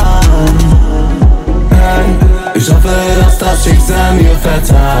am Main. Ich hoffe, dass das Schicksal mir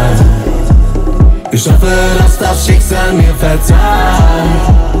verzeiht. Ich hoffe, dass das Schicksal mir verzeiht.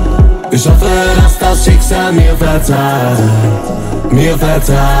 Ich hoffe, dass das Schicksal mir verzeiht. Mir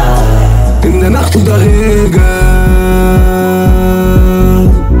verzeiht. In der Nacht unter Regen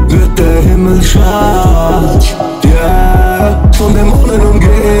wird der Himmel schwarz, yeah, von Dämonen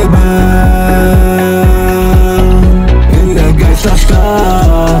umgeben. In der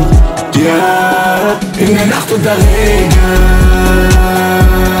Geisterstadt, yeah, in der Nacht unter Regen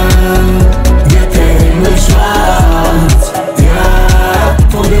wird der Himmel schwarz, yeah,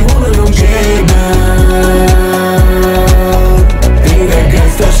 von Dämonen umgeben. In der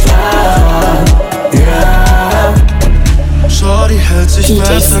Geisterstadt, yeah. Shorty hält sich DJ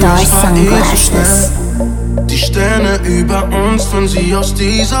fest, denn ich fahr StarSunglasses. Die Sterne über uns, von sie aus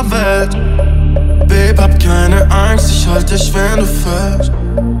dieser Welt. Babe, hab keine Angst, ich halte dich, wenn du fällst.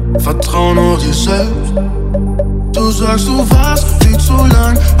 Vertrau nur dir selbst. Du sagst, du warst viel zu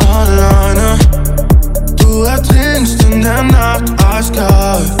lang alleine. Du ertrinkst in der Nacht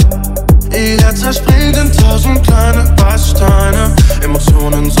eiskalt. Ihr Herz zerspringt in 1000 kleine weiße Steine.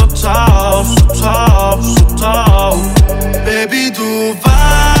 Emotionen so taub, so taub, so taub. Baby, du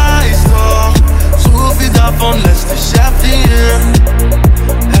weißt doch, zu viel davon lässt dich erfrieren,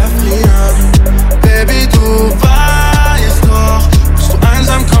 erfrieren. Baby, du weißt doch, bist du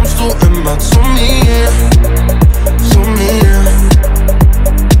einsam, kommst du immer zu mir, zu mir.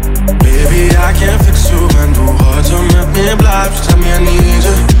 Baby, I can't fix you, wenn du heute mit mir bleibst. Tell me I need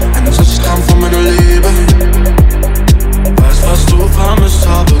you, einen Süßkram von meiner Liebe. Weißt, was du vermisst,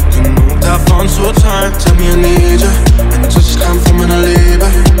 habe genug davon zu teilen. Tell me I need you, einen Süßkram von meiner Liebe.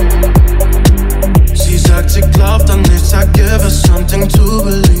 Sie sagt, sie glaubt an nichts, I give her something to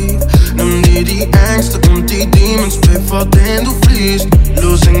believe. Nimm dir die Ängste und die Demons, babe, vor denen du fliehst.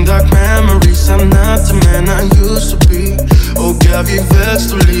 Losing dark memories, I'm not the man I used to be. Oh girl, wie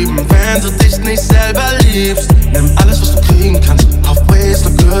willst du lieben, wenn du dich nicht selber liebst? Nimm alles, was du kriegen kannst, halfway is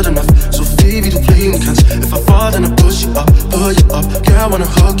not good enough. So viel wie du fliegen kannst. If I fall, then I push you up, pull you up. Girl, wanna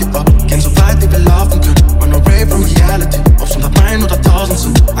hook you up, gehen so weit, wie wir laufen können. Run away from reality, ob's 101 oder 1000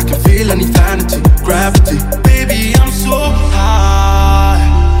 sind. I can feel any vanity, gravity. Baby, I'm so high,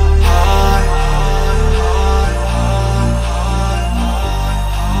 high.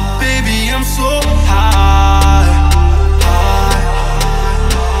 Baby, I'm so high, high.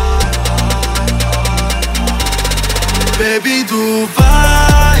 Baby, du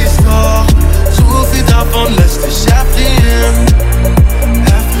weißt doch, zu viel davon lässt dich erfrieren,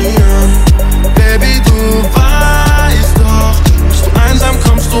 erfrieren. Baby, du weißt doch, bist du einsam,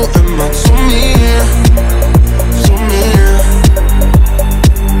 kommst du immer zu mir, zu mir.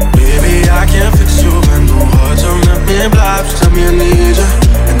 Baby, I can't fix you, wenn du heute mit mir bleibst. Tell me I need you,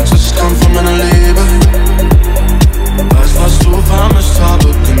 einen Süßkram von meiner Liebe. Weißt, was du vermisst, habe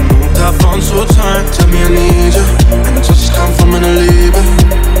genug davon zu teilen. Tell me I need you, einen Süßkram von meiner Liebe.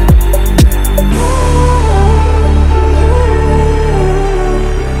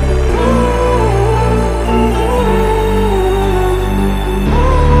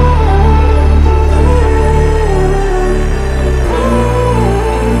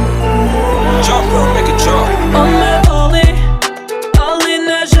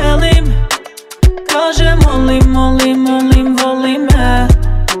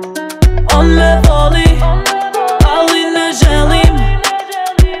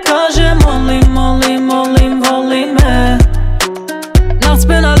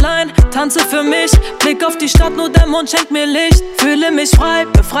 Schenk mir Licht, fühle mich frei,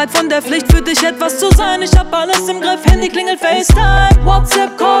 befreit von der Pflicht, für dich etwas zu sein. Ich hab alles im Griff, Handy klingelt, FaceTime,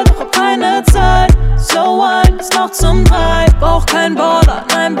 WhatsApp Call, doch hab keine Zeit. So wine, bis noch zum 3, brauch kein Baller,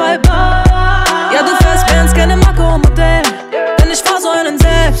 nein, bye bye. Ja, du fährst Bands, gerne Marco Modell, denn ich fahr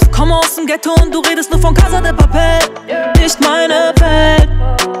Ghetto und du redest nur von Casa de Papel. Nicht meine Welt.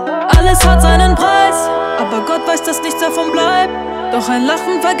 Alles hat seinen Preis, aber Gott weiß, dass nichts davon bleibt. Doch ein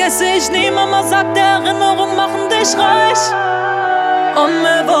Lachen vergesse ich nie. Mama sagt, Erinnerungen machen dich reich. On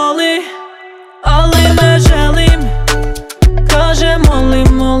me voli, Ali me želim. Kaže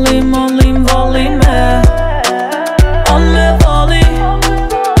molim, molim, molim, voli me. On me voli,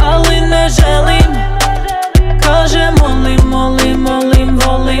 ali ne želim. Kaže molim, molim, molim,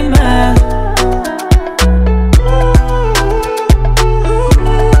 voli me.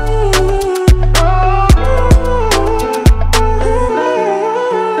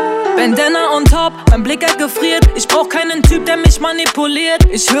 Bandana on top, mein Blick gefriert. Ich brauch keinen Typ, der mich manipuliert.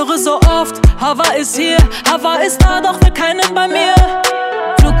 Ich höre so oft, Hava ist hier, Hava ist da, doch will keinen bei mir.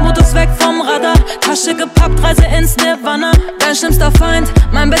 Flugmodus weg vom Radar, Tasche gepackt, Reise ins Nirvana. Dein schlimmster Feind,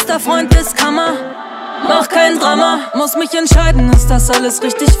 mein bester Freund ist Kammer. Mach kein Drama, muss mich entscheiden, ist das alles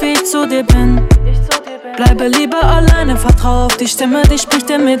richtig, wie ich zu dir bin. Bleibe lieber alleine, vertrau auf die Stimme, die spricht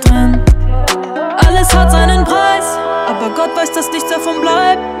in mir drin. Alles hat seinen Preis, aber Gott weiß, dass nichts davon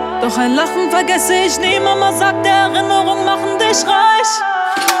bleibt. Doch ein Lachen vergesse ich nie. Mama sagt, Erinnerungen machen dich reich.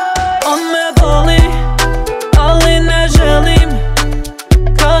 On me voli, ali ne želim.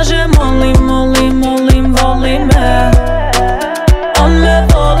 Kaže molim, molim, molim, voli me. On me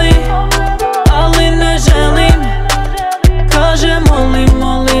voli, ali ne želim. Kaže molim,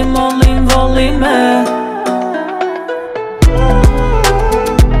 molim, molim, voli me.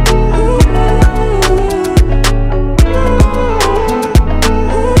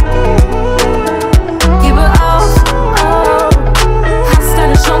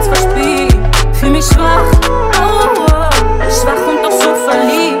 Schwach, oh, oh, schwach und doch so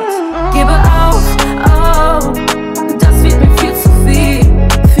verliebt. Gebe auf, oh, das wird mir viel zu viel.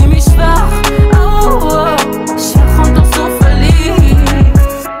 Fühl mich schwach, oh, oh, schwach und doch so verliebt.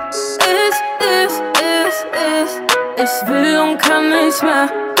 Ich will und kann nicht mehr.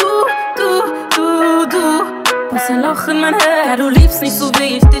 Du bist ein Loch in mein Herz. Ja, du liebst nicht so,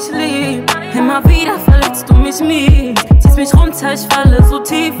 wie ich dich lieb. Immer wieder verletzt du mich mies. Ziehst mich runter, ich falle so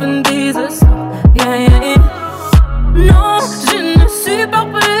tief in dieses. Yeah, yeah, yeah. Non, je ne suis pas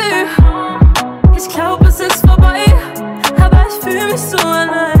plus. Ich glaub, es ist vorbei, aber ich fühl mich so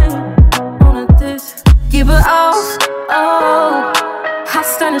allein ohne dich. Gebe auf, oh,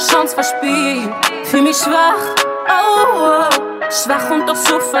 hast deine Chance verspielt. Fühl mich schwach, oh, oh, schwach und doch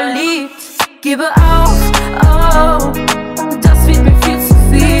so verliebt. Gebe auf, oh, das wird mir viel zu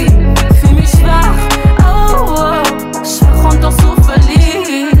viel. Fühl mich schwach, oh, oh, schwach und doch so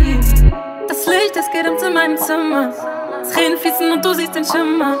verliebt. Das Licht, es geht in meinem Zimmer. Tränen fließen und du siehst den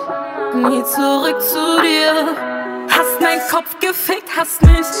Schimmer. Nie zurück zu dir. Hast meinen Kopf gefickt, hast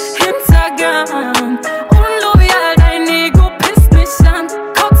mich hintergangen. Unloyal, dein Ego pisst mich an,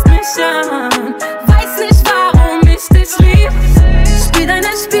 kotzt mich an. Weiß nicht, warum ich dich lieb. Spiel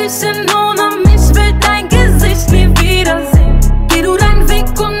deine Spielchen ohne mich, will dein Gesicht nie wiedersehen. Geh du deinen Weg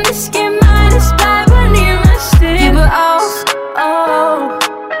und ich geh mein, ich bleibe nie mehr stehen. Gebe auf, oh,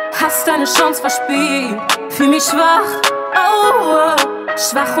 hast deine Chance verspielt. Fühl mich schwach, oh, oh,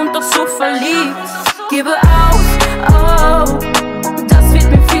 schwach und doch so verliebt. Gebe auf, oh, das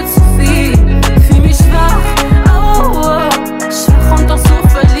wird mir viel zu viel. Fühl mich schwach, oh, oh, schwach und doch so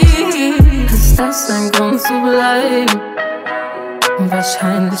verliebt. Ist das ein Grund zu bleiben?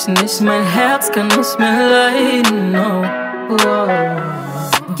 Wahrscheinlich nicht, mein Herz kann nicht mehr leiden, no.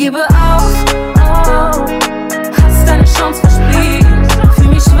 Oh. Gebe auf, oh, hast deine Chance verspielt. Fühl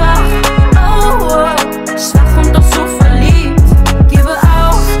mich schwach, oh, oh, schwach und doch so verliebt. Gebe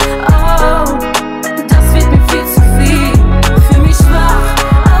auf, oh, das wird mir viel zu viel. Fühl mich schwach,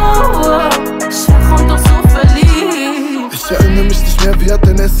 oh, oh, schwach und doch so verliebt. Ich erinnere mich nicht mehr, wie hat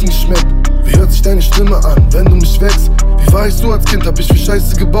dein Essen geschmeckt? Wie hört sich deine Stimme an, wenn du mich wächst? Wie war ich so als Kind, hab ich wie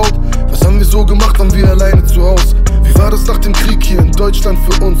Scheiße gebaut? Was haben wir so gemacht, waren wir alleine zu Haus? Wie war das nach dem Krieg hier in Deutschland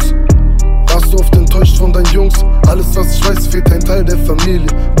für uns? Warst du oft enttäuscht von deinen Jungs? Alles was ich weiß, fehlt ein Teil der Familie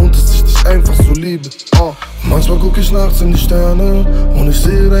und dass ich dich einfach so liebe. Oh. Manchmal guck ich nachts in die Sterne und ich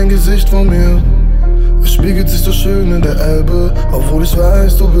sehe dein Gesicht vor mir. Es spiegelt sich so schön in der Elbe, obwohl ich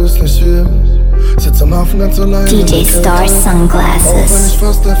weiß, du bist nicht hier. Sitz am Hafen ganz allein DJ StarSunglasses. Auch wenn ich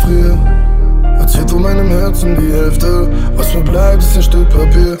fast erfriere. Erzählt von meinem Herzen die Hälfte. Was mir bleibt, ist ein Stück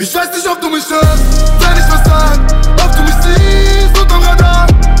Papier. Ich weiß nicht, ob du mich hörst, wenn ich was sag. Ob du mich siehst unterm Radar.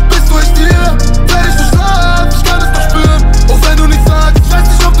 Bist du echt hier, wenn ich nicht schlaf. Ich kann es doch spüren, auch wenn du nichts sagst. Ich weiß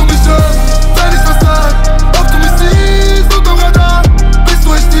nicht, ob du mich hörst, wenn ich was sag. Ob du mich siehst unterm Radar. Bist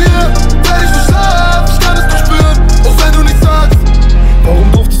du echt hier, wenn ich nicht schlaf. Ich kann es doch spüren, auch wenn du nichts sagst.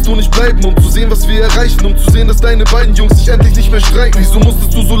 Warum durftest du nicht bleiben, um zu sehen, was wir erreichen? Um zu sehen, dass deine beiden Jungs sich endlich nicht mehr streiten. Wieso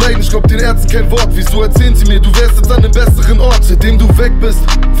musstest du so so leiden, ich glaub den Ärzten kein Wort. Wieso erzählen sie mir, du wärst jetzt an einem besseren Ort? Seitdem du weg bist,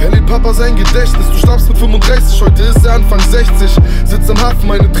 verliert Papa sein Gedächtnis. Du starbst mit 35, heute ist er Anfang 60. Sitz am Hafen,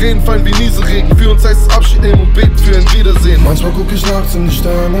 meine Tränen fallen wie Nieselregen. Für uns heißt es Abschied nehmen und beten für ein Wiedersehen. Manchmal guck ich nachts in die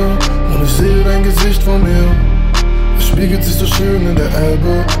Sterne und ich sehe dein Gesicht vor mir. Es spiegelt sich so schön in der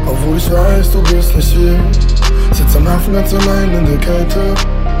Elbe, obwohl ich weiß, du bist nicht hier. Sitz am Hafen ganz allein in der Kälte,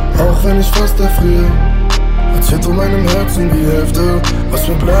 auch wenn ich fast erfriere. Als hätte meinem Herzen die Hälfte, was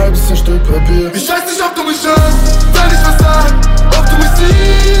mir bleibt ist ein Stück Papier. Ich weiß nicht, ob du mich hörst, wenn ich was sag, ob du mich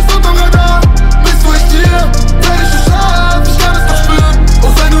siehst unterm Radar. Bist du echt hier, wenn ich dich hab, ich kann es doch spüren,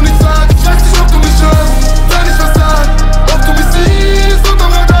 auch wenn du nichts sagst. Ich weiß nicht, ob du mich hörst, wenn ich was sag, ob du mich siehst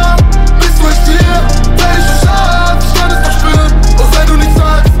unterm Radar. Bist du echt hier, wenn ich dich hab, ich kann es doch spüren, auch wenn du nichts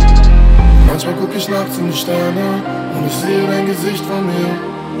sagst. Manchmal guck ich nachts in die Sterne und ich sehe dein Gesicht vor mir.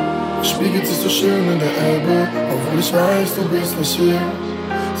 Es spiegelt sich so schön in der Elbe, obwohl ich weiß, du bist nicht hier.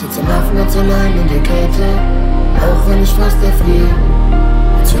 Sitz am Hafen ganz allein in der Kälte, auch wenn ich fast erfriere.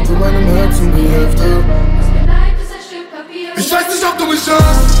 Als hätte meinem Herzen die Hälfte. Ich weiß nicht, ob du mich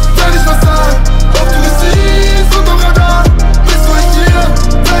hörst, wenn ich was sag, ob du mich siehst unterm Radar. Bist du echt hier,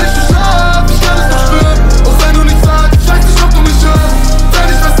 wenn ich dich hab, ich kann es doch spüren, auch wenn du nichts sagst. Ich weiß nicht, ob du mich hörst, wenn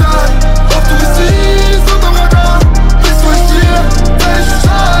ich was sag, ob du mich siehst unterm Radar. Bist du echt hier, wenn ich dich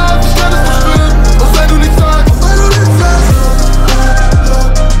hab, ich kann es doch spüren, auch wenn du nichts sagst.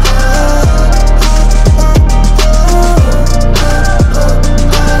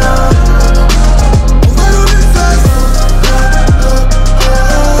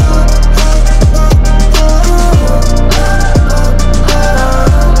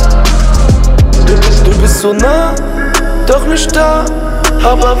 So nah, doch nicht da,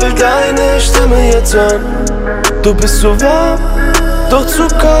 aber will deine Stimme jetzt hören. Du bist so warm, doch zu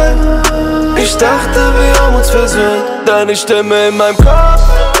kalt. Ich dachte, wir haben uns versöhnt. Deine Stimme in meinem Kopf,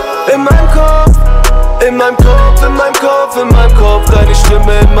 in meinem Kopf, in meinem Kopf, in meinem Kopf, in meinem Kopf. Deine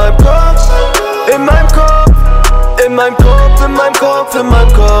Stimme in meinem Kopf, in meinem Kopf, in meinem Kopf, in meinem Kopf, in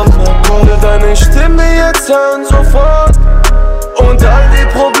meinem Kopf. Will deine Stimme jetzt hören sofort. Und all die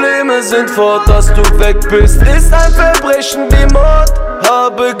Probleme sind fort, dass du weg bist, ist ein Verbrechen wie Mord.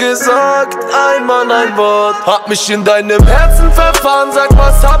 Habe gesagt, ein Mann, ein Wort. Hab mich in deinem Herzen verfahren, sag,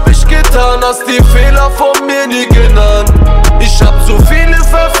 was hab ich getan? Hast die Fehler von mir nie genannt. Ich hab so viele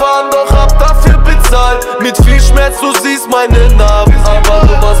Verfahren, doch hab dafür bezahlt. Mit viel Schmerz, du siehst meine Narben. Aber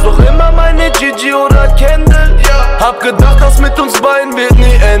du warst doch immer meine Gigi oder Kendall. Hab gedacht, das mit uns beiden wird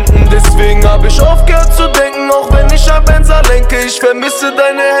nie enden. Deswegen hab ich aufgehört zu denken, auch wenn ich am Benzer lenke. Ich vermisse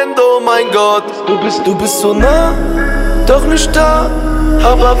deine Hände, oh mein Gott. Du bist so nah, doch nicht da,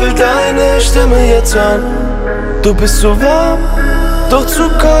 aber will deine Stimme jetzt hören. Du bist so warm, doch zu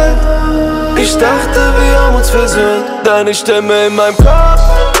kalt. Ich dachte, wir haben uns versöhnt. Deine Stimme in meinem Kopf,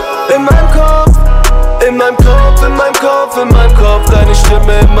 in meinem Kopf, in meinem Kopf, in meinem Kopf, in meinem Kopf. Deine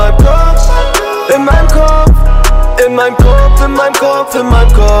Stimme in meinem Kopf, in meinem Kopf, in meinem Kopf, in meinem Kopf, in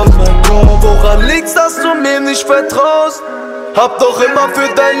meinem Kopf. Woran liegt's, dass du mir nicht vertraust? Hab doch immer für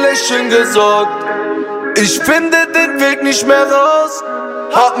dein Lächeln gesorgt. Ich finde den Weg nicht mehr raus.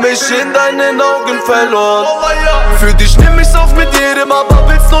 Hab mich in deinen Augen verloren. Für dich nehm ich's auf mit jedem, aber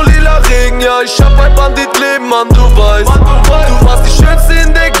willst nur lila Regen. Ja, ich hab ein Banditleben, Mann, du weißt. Du warst die Schönste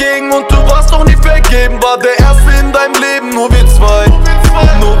in der Gegend und du warst doch nie vergeben. War der Erste in deinem Leben, nur wir zwei.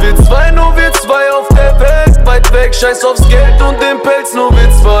 Nur wir zwei, nur wir zwei auf der Welt. Weit weg, scheiß aufs Geld und den Pelz, nur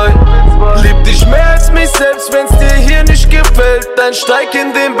wir zwei. Lieb dich mehr als mich selbst, wenn's dir hier nicht gefällt. Dann steig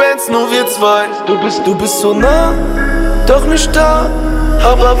in den Benz, nur wir zwei. Du bist so nah, doch nicht da,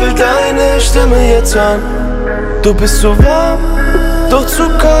 aber will deine Stimme jetzt hören. Du bist so warm, doch zu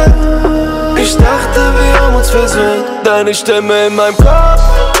kalt. Ich dachte, wir haben uns versöhnt. Deine Stimme in meinem Kopf,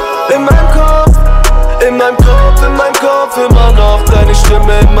 in meinem Kopf, in meinem Kopf, in meinem Kopf, immer noch. Deine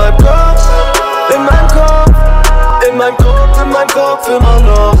Stimme in meinem Kopf, in meinem Kopf, in meinem Kopf, in meinem Kopf, immer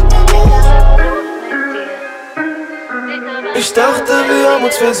noch. Ich dachte, wir haben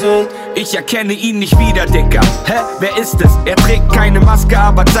uns versöhnt. Ich erkenne ihn nicht wieder, Dicker. Hä, wer ist es? Er trägt keine Maske,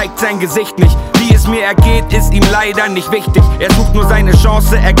 aber zeigt sein Gesicht nicht. Wie es mir ergeht, ist ihm leider nicht wichtig. Er sucht nur seine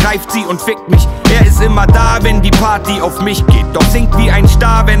Chance, ergreift sie und fickt mich. Er ist immer da, wenn die Party auf mich geht. Doch singt wie ein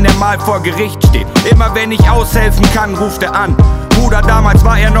Star, wenn er mal vor Gericht steht. Immer wenn ich aushelfen kann, ruft er an. Bruder, damals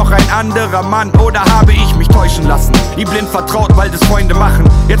war er noch ein anderer Mann. Oder habe ich mich täuschen lassen? Ihm blind vertraut, weil das Freunde machen.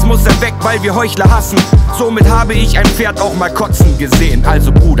 Jetzt muss er weg, weil wir Heuchler hassen. Somit habe ich ein Pferd auch mal kotzen gesehen.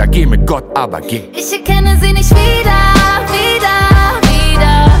 Also Bruder, geh mit Gott, aber geh. Ich erkenne sie nicht wieder,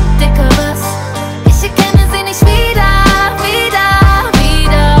 Dicker, was? Ich erkenne sie nicht wieder,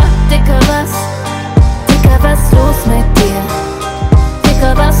 Dicker, was? Dicker, was los mit dir?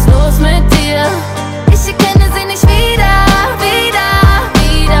 Dicker, was?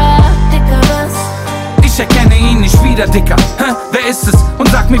 Dicker? Wer ist es? Und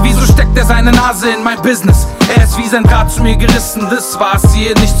sag mir, wieso steckt er seine Nase in mein Business? Er ist wie sein Draht zu mir gerissen, das war's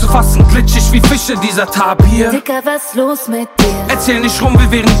hier nicht zu fassen. Glitschig wie Fische, dieser Tapir. Dicker, was los mit dir? Erzähl nicht rum,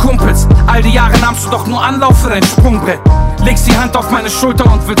 wir wären Kumpels. All die Jahre nahmst du doch nur Anlauf für dein Sprungbrett. Legst die Hand auf meine Schulter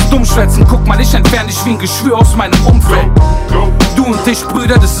und willst dumm schwätzen. Guck mal, ich entferne dich wie ein Geschwür aus meinem Umfeld. Du und ich,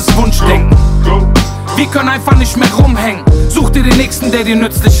 Brüder, das ist Wunschdenken. Wir können einfach nicht mehr rumhängen. Such dir den Nächsten, der dir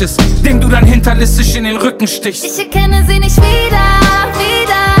nützlich ist, dem du dann hinterlistig in den Rücken stichst. Ich erkenne sie nicht wieder.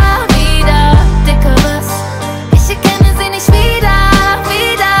 Dicker, was? Ich erkenne sie nicht wieder.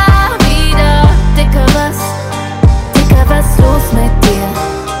 Dicker, was? Dicker, was los mit dir?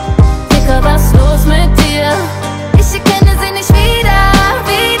 Dicker, was los mit dir? Ich erkenne sie nicht wieder.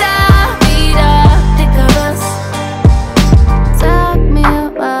 Dicker, was? Sag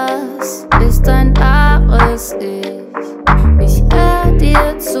mir, was ist dein wahres Ich? Ich hör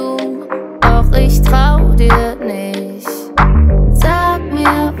dir zu, doch ich trau dir nicht. Sag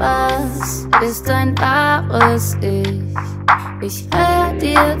mir, was ist dein wahres Ich? Ich hör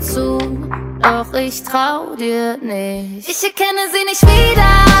dir zu, doch ich trau dir nicht. Ich erkenne sie nicht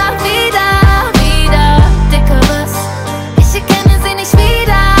wieder. Dicker, was? Ich erkenne sie nicht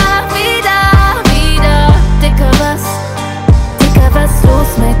wieder. Dicker, was? Dicker, was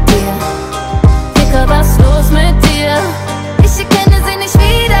los mit dir? Dicker, was los mit dir? Ich erkenne sie nicht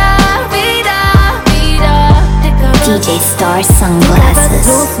wieder. Dicker, was? DJ StarSunglasses. Dicker, was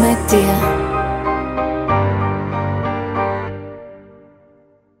los mit dir?